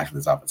going to come after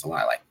this offensive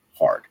line like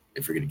hard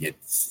if we're going to get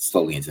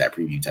slowly into that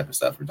preview type of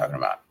stuff we're talking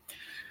about.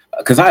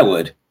 Because I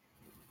would,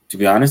 to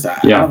be honest, I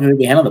don't think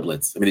they handle the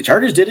blitz. I mean, the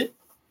Chargers did it,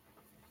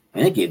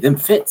 and it gave them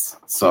fits.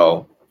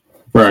 So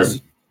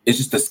it's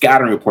just the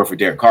scouting report for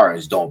Derek Carr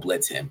is don't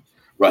blitz him,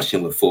 rush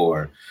him with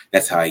 4.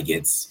 That's how he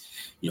gets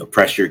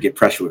pressure. Get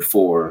pressure with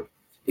 4.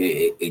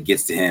 It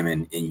gets to him,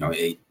 and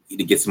it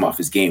gets him off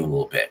his game a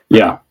little bit.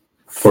 Yeah,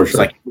 for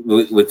sure. It's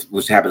like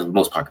which happens with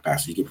most pocket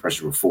passes. You get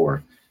pressure with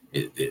 4,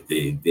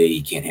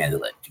 They can't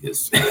handle it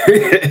because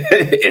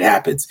it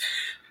happens.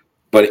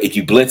 But if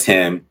you blitz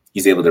him,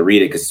 he's able to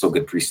read it because he's so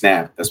good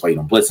pre-snap. That's why you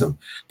don't blitz him.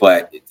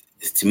 But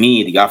to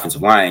me, the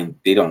offensive line,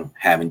 they don't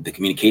have the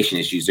communication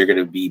issues. They're going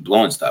to be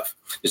blowing stuff.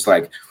 Just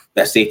like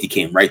that safety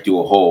came right through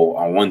a hole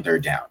on 1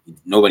 3rd down.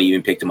 Nobody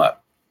even picked him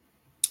up.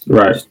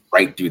 Right. Just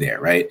right through there,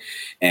 right?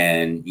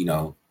 And,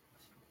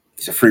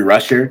 it's a free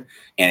rusher,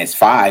 and it's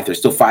 5. There's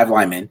still 5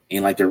 linemen.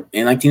 Ain't like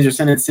teams are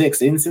sending 6.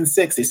 They didn't send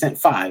 6. They sent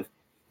 5.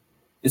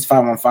 It's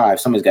 5 on 5.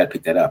 Somebody's got to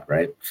pick that up,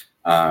 right?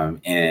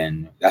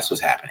 And that's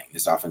what's happening.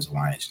 This offensive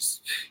line is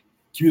just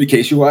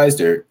communication-wise,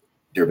 they're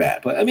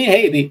bad. But I mean,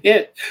 hey, they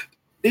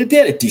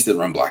did a decent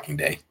run blocking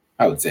day.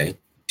 I would say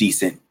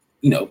decent,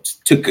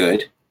 to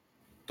good.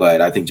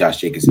 But I think Josh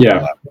Jacobs made a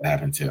lot of that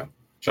happen too.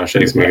 Josh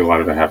Jacobs made a lot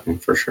of that happen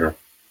for sure.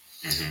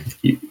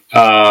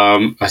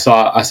 Mm-hmm. I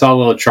saw a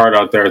little chart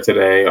out there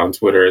today on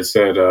Twitter. It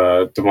said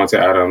Davante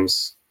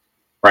Adams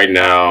right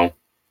now.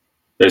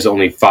 There's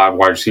only 5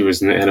 wide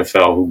receivers in the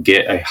NFL who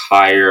get a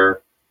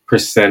higher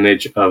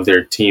percentage of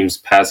their team's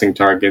passing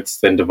targets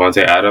than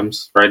Davante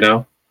Adams right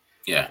now.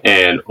 Yeah.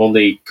 And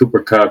only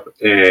Cooper Kupp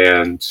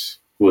and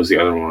who was the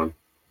other one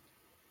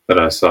that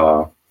I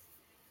saw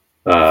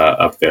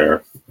up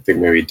there? I think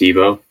maybe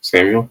Deebo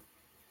Samuel.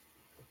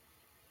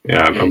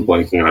 Yeah, I'm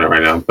blanking on it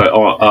right now. But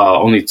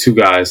only 2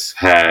 guys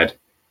had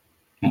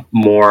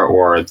more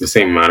or the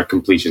same amount of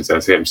completions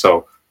as him.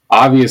 So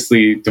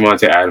obviously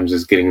Davante Adams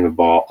is getting the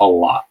ball a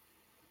lot,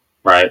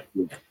 right?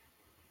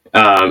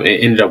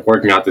 It ended up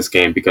working out this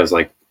game because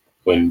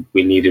when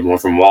we needed one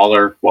from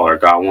Waller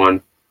got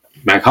one.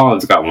 Matt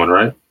Collins got one,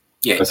 right?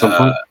 Yeah. At some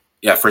point?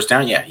 Yeah, first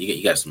down. Yeah,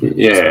 you got some.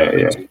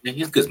 Yeah. He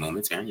has good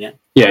moments, man. Yeah.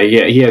 Yeah.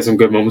 He had some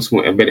good moments,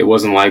 but it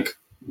wasn't like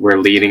we're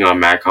leading on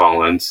Matt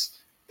Collins.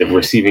 The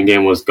receiving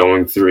game was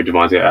going through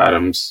Davante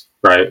Adams,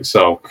 right?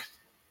 So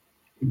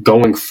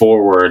going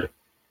forward,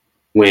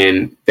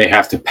 when they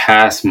have to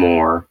pass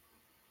more,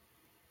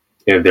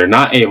 if they're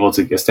not able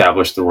to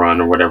establish the run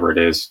or whatever it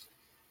is,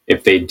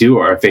 if they do,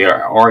 or if they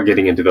are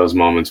getting into those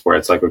moments where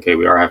it's like, okay,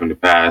 we are having to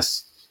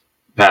pass,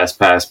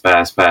 whatever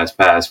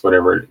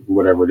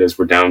it is,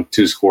 we're down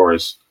 2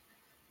 scores.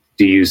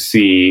 Do you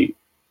see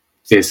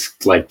this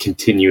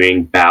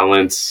continuing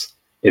balance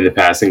in the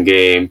passing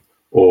game,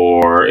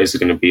 or is it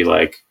going to be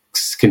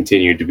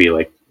continue to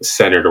be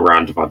centered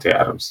around Davante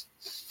Adams?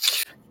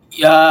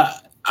 Yeah,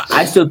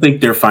 I still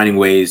think they're finding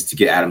ways to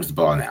get Adams the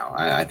ball now.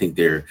 I think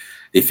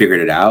they figured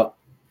it out,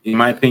 in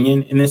my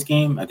opinion, in this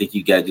game. I think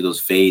you got to do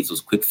those fades,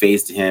 those quick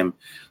fades to him.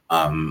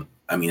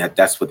 I mean,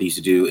 that's what they used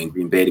to do in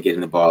Green Bay to get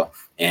him the ball,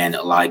 and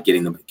a lot of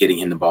getting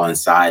him the ball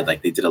inside.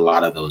 Like they did a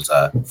lot of those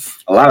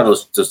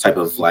type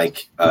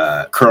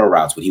of curl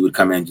routes where he would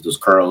come in and do those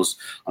curls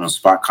on a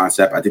spot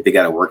concept. I think they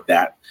got to work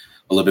that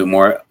a little bit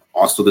more.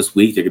 Also this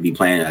week, they're going to be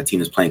playing a team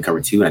that's playing cover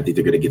 2, and I think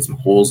they're going to get some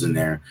holes in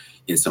there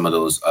in some of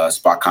those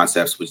spot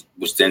concepts,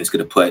 which then is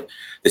going to put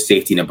the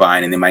safety in a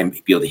bind, and they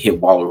might be able to hit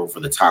Waller over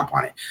the top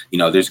on it.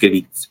 There's going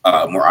to be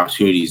more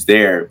opportunities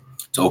there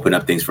to open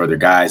up things for other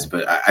guys,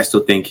 but I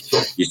still think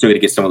you're still going to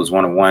get some of those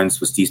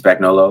one-on-ones with Steve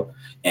Spagnuolo,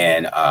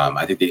 and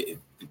I think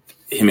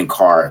him and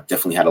Carr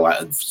definitely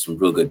had some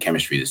real good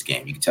chemistry this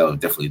game. You can tell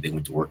definitely they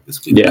went to work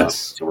this week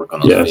to work on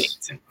those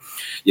fades. And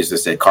as I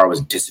said, Carr was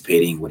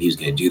anticipating what he was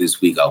going to do this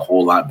week a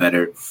whole lot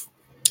better,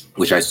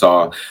 which I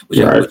saw, which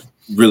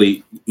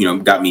really,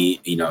 got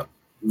me,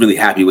 really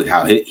happy with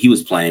how he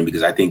was playing,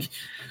 because I think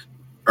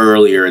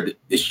earlier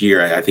this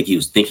year, I think he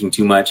was thinking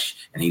too much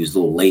and he was a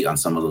little late on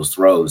some of those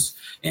throws.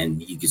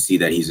 And you can see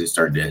that he's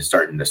starting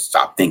to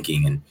stop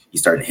thinking, and he's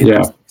starting to hit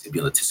to be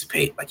able to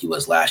anticipate like he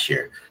was last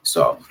year.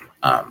 So,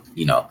 I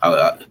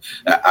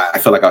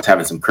felt like I was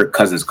having some Kirk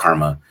Cousins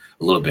karma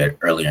a little bit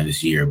earlier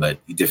this year, but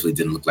he definitely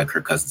didn't look like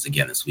Kirk Cousins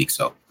again this week.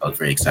 So I was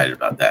very excited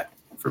about that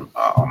for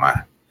all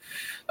my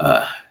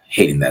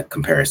hating that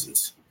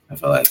comparisons. I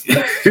felt like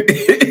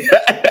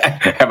I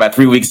had about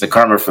 3 weeks of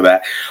karma for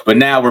that. But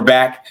now we're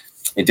back,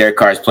 and Derek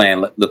Carr is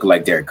playing looking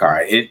like Derek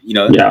Carr.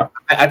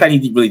 I thought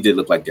he really did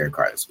look like Derek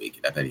Carr this week.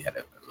 I thought he had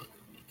a really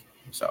good week.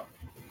 So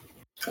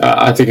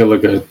I think it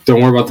looked good.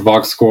 Don't worry about the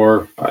box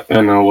score.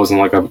 I know it wasn't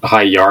like a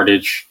high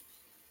yardage,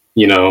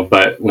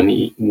 but when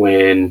he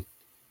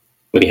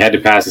had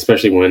to pass,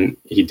 especially when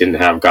he didn't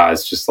have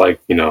guys just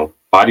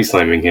body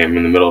slamming him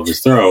in the middle of his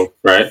throw,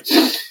 right?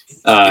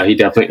 He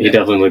definitely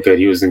looked good.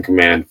 He was in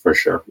command for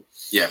sure.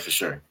 Yeah, for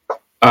sure.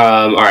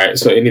 All right.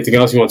 So anything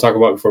else you want to talk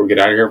about before we get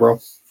out of here, bro?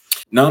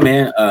 No,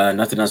 man.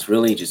 Nothing else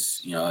really.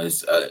 Just,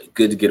 it's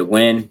good to get a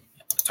win.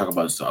 Talk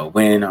about a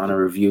win on a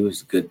review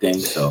is a good thing.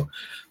 So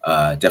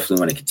definitely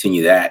want to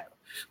continue that.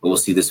 But we'll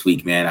see this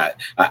week, man.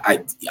 I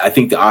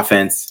think the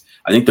offense,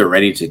 I think they're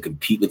ready to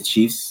compete with the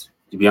Chiefs,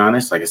 to be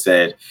honest. Like I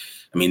said,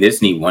 they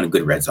just need one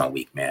good red zone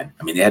week, man.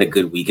 They had a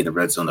good week in the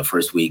red zone the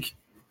first week.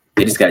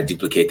 They just got to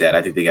duplicate that.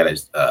 I think they got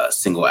to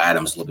single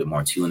Adams a little bit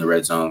more too in the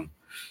red zone.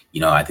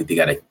 I think they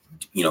got to,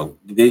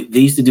 they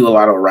used to do a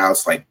lot of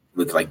routes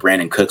with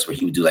Brandon Cooks, where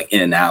he would do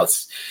in and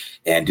outs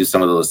and do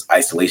some of those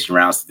isolation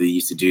routes that they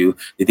used to do.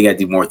 They think I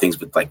do more things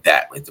with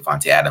that with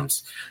Davante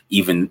Adams,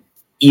 even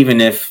even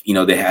if,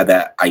 they had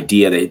that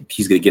idea that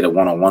he's going to get a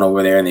one-on-one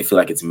over there and they feel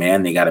like it's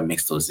man, they got to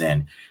mix those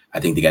in. I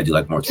think they got to do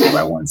like more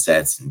 2-by-1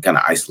 sets and kind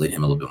of isolate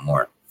him a little bit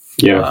more.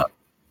 Yeah.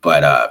 I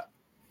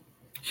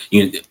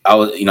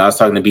was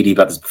talking to BD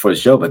about this before the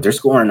show, but they're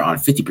scoring on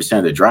 50%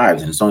 of the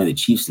drives, and it's only the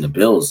Chiefs and the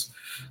Bills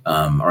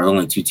are the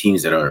only two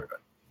teams that are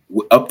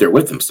up there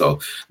with them. So,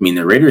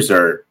 the Raiders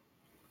are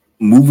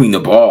moving the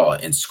ball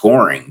and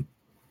scoring,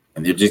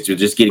 and they're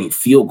just getting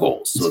field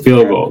goals. So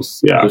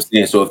yeah.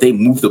 So if they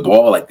move the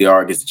ball like they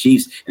are against the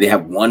Chiefs, and they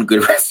have one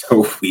good red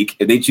zone week,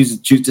 and they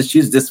choose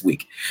this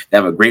week, they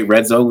have a great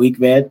red zone week,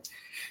 man.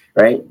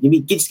 Right?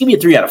 Just give me a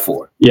 3 out of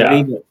 4.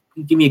 Yeah.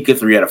 Give me a good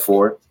 3 out of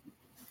 4.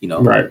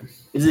 Right.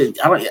 Is it?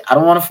 I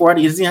don't want a 4.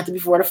 It doesn't have to be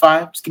 4 out of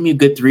 5. Just give me a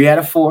good 3 out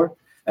of 4.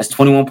 That's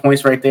 21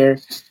 points right there.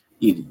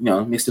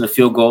 Mixed in a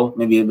field goal,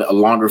 maybe a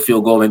longer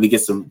field goal, maybe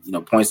get some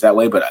points that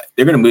way. But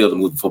they're going to be able to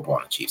move the football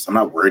on the Chiefs. I'm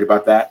not worried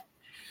about that.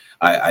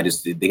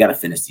 They got to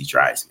finish these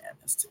drives, man.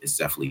 It's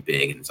definitely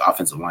big, and this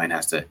offensive line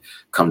has to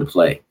come to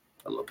play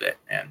a little bit,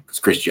 man. Because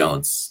Chris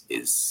Jones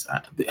is,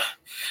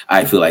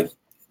 I feel like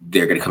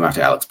they're going to come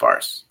after Alex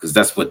Bars, because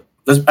that's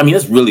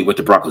really what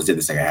the Broncos did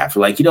the second half.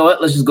 They're like, you know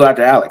what? Let's just go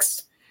after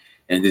Alex,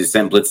 and just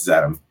send blitzes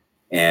at him,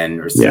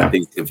 or send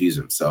things to confuse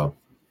him. So,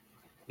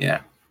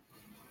 yeah.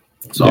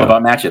 It's all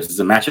about matchups. It's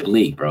a matchup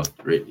league, bro.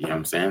 You know what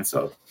I'm saying?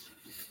 So,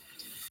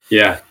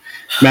 yeah,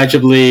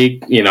 matchup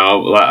league.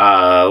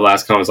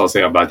 Last comments I'll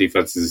say about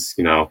defense is,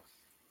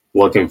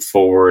 looking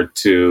forward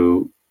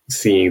to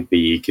seeing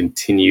the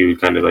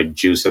continued kind of like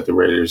juice that the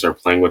Raiders are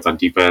playing with on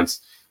defense.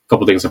 A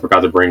couple things I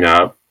forgot to bring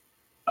up.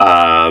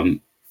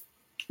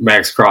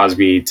 Max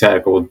Crosby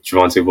tackled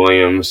Javonte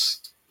Williams.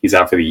 He's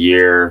out for the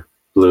year.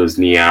 Blew his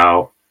knee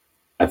out.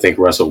 I think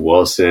Russell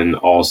Wilson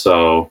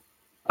also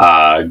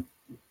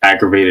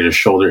aggravated a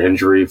shoulder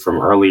injury from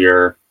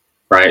earlier,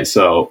 right?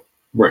 So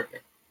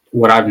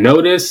what I've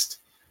noticed,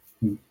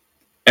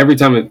 every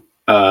time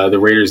the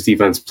Raiders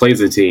defense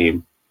plays a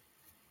team,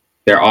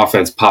 their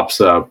offense pops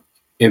up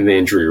in the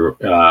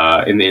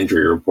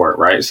injury report,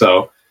 right?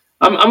 So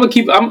I'm gonna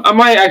I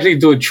might actually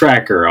do a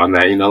tracker on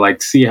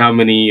that, see how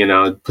many,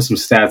 put some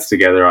stats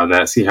together on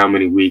that, see how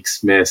many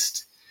weeks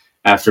missed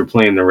after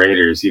playing the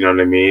Raiders. You know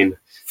what I mean?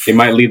 They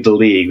might lead the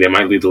league. They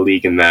might lead the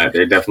league in that.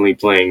 They're definitely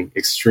playing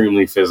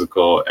extremely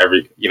physical.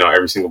 Every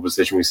single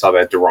position. We saw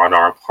that Duron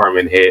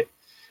Harmon hit.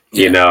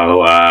 We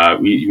know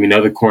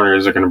the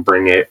corners are going to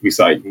bring it. We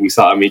saw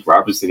Amik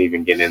Robertson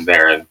even get in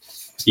there and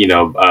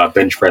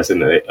bench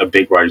pressing a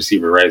big wide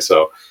receiver, right?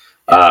 So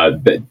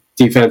the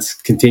defense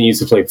continues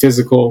to play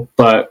physical,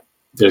 but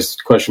there's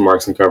question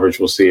marks in coverage.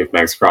 We'll see if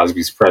Max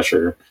Crosby's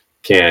pressure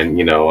can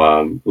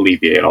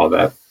alleviate all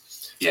that.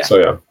 Yeah. So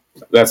yeah,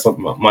 that's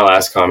my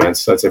last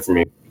comments. That's it for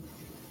me.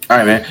 All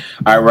right, man.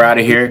 All right, we're out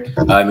of here.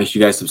 Make sure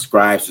you guys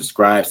subscribe.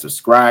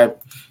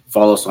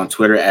 Follow us on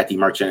Twitter at the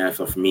March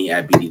NFL, for me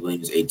at BD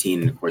Williams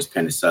 18, and of course,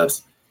 Panda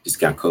Subs,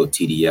 discount code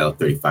TDL,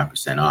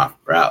 35% off.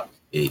 We're out.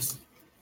 Peace.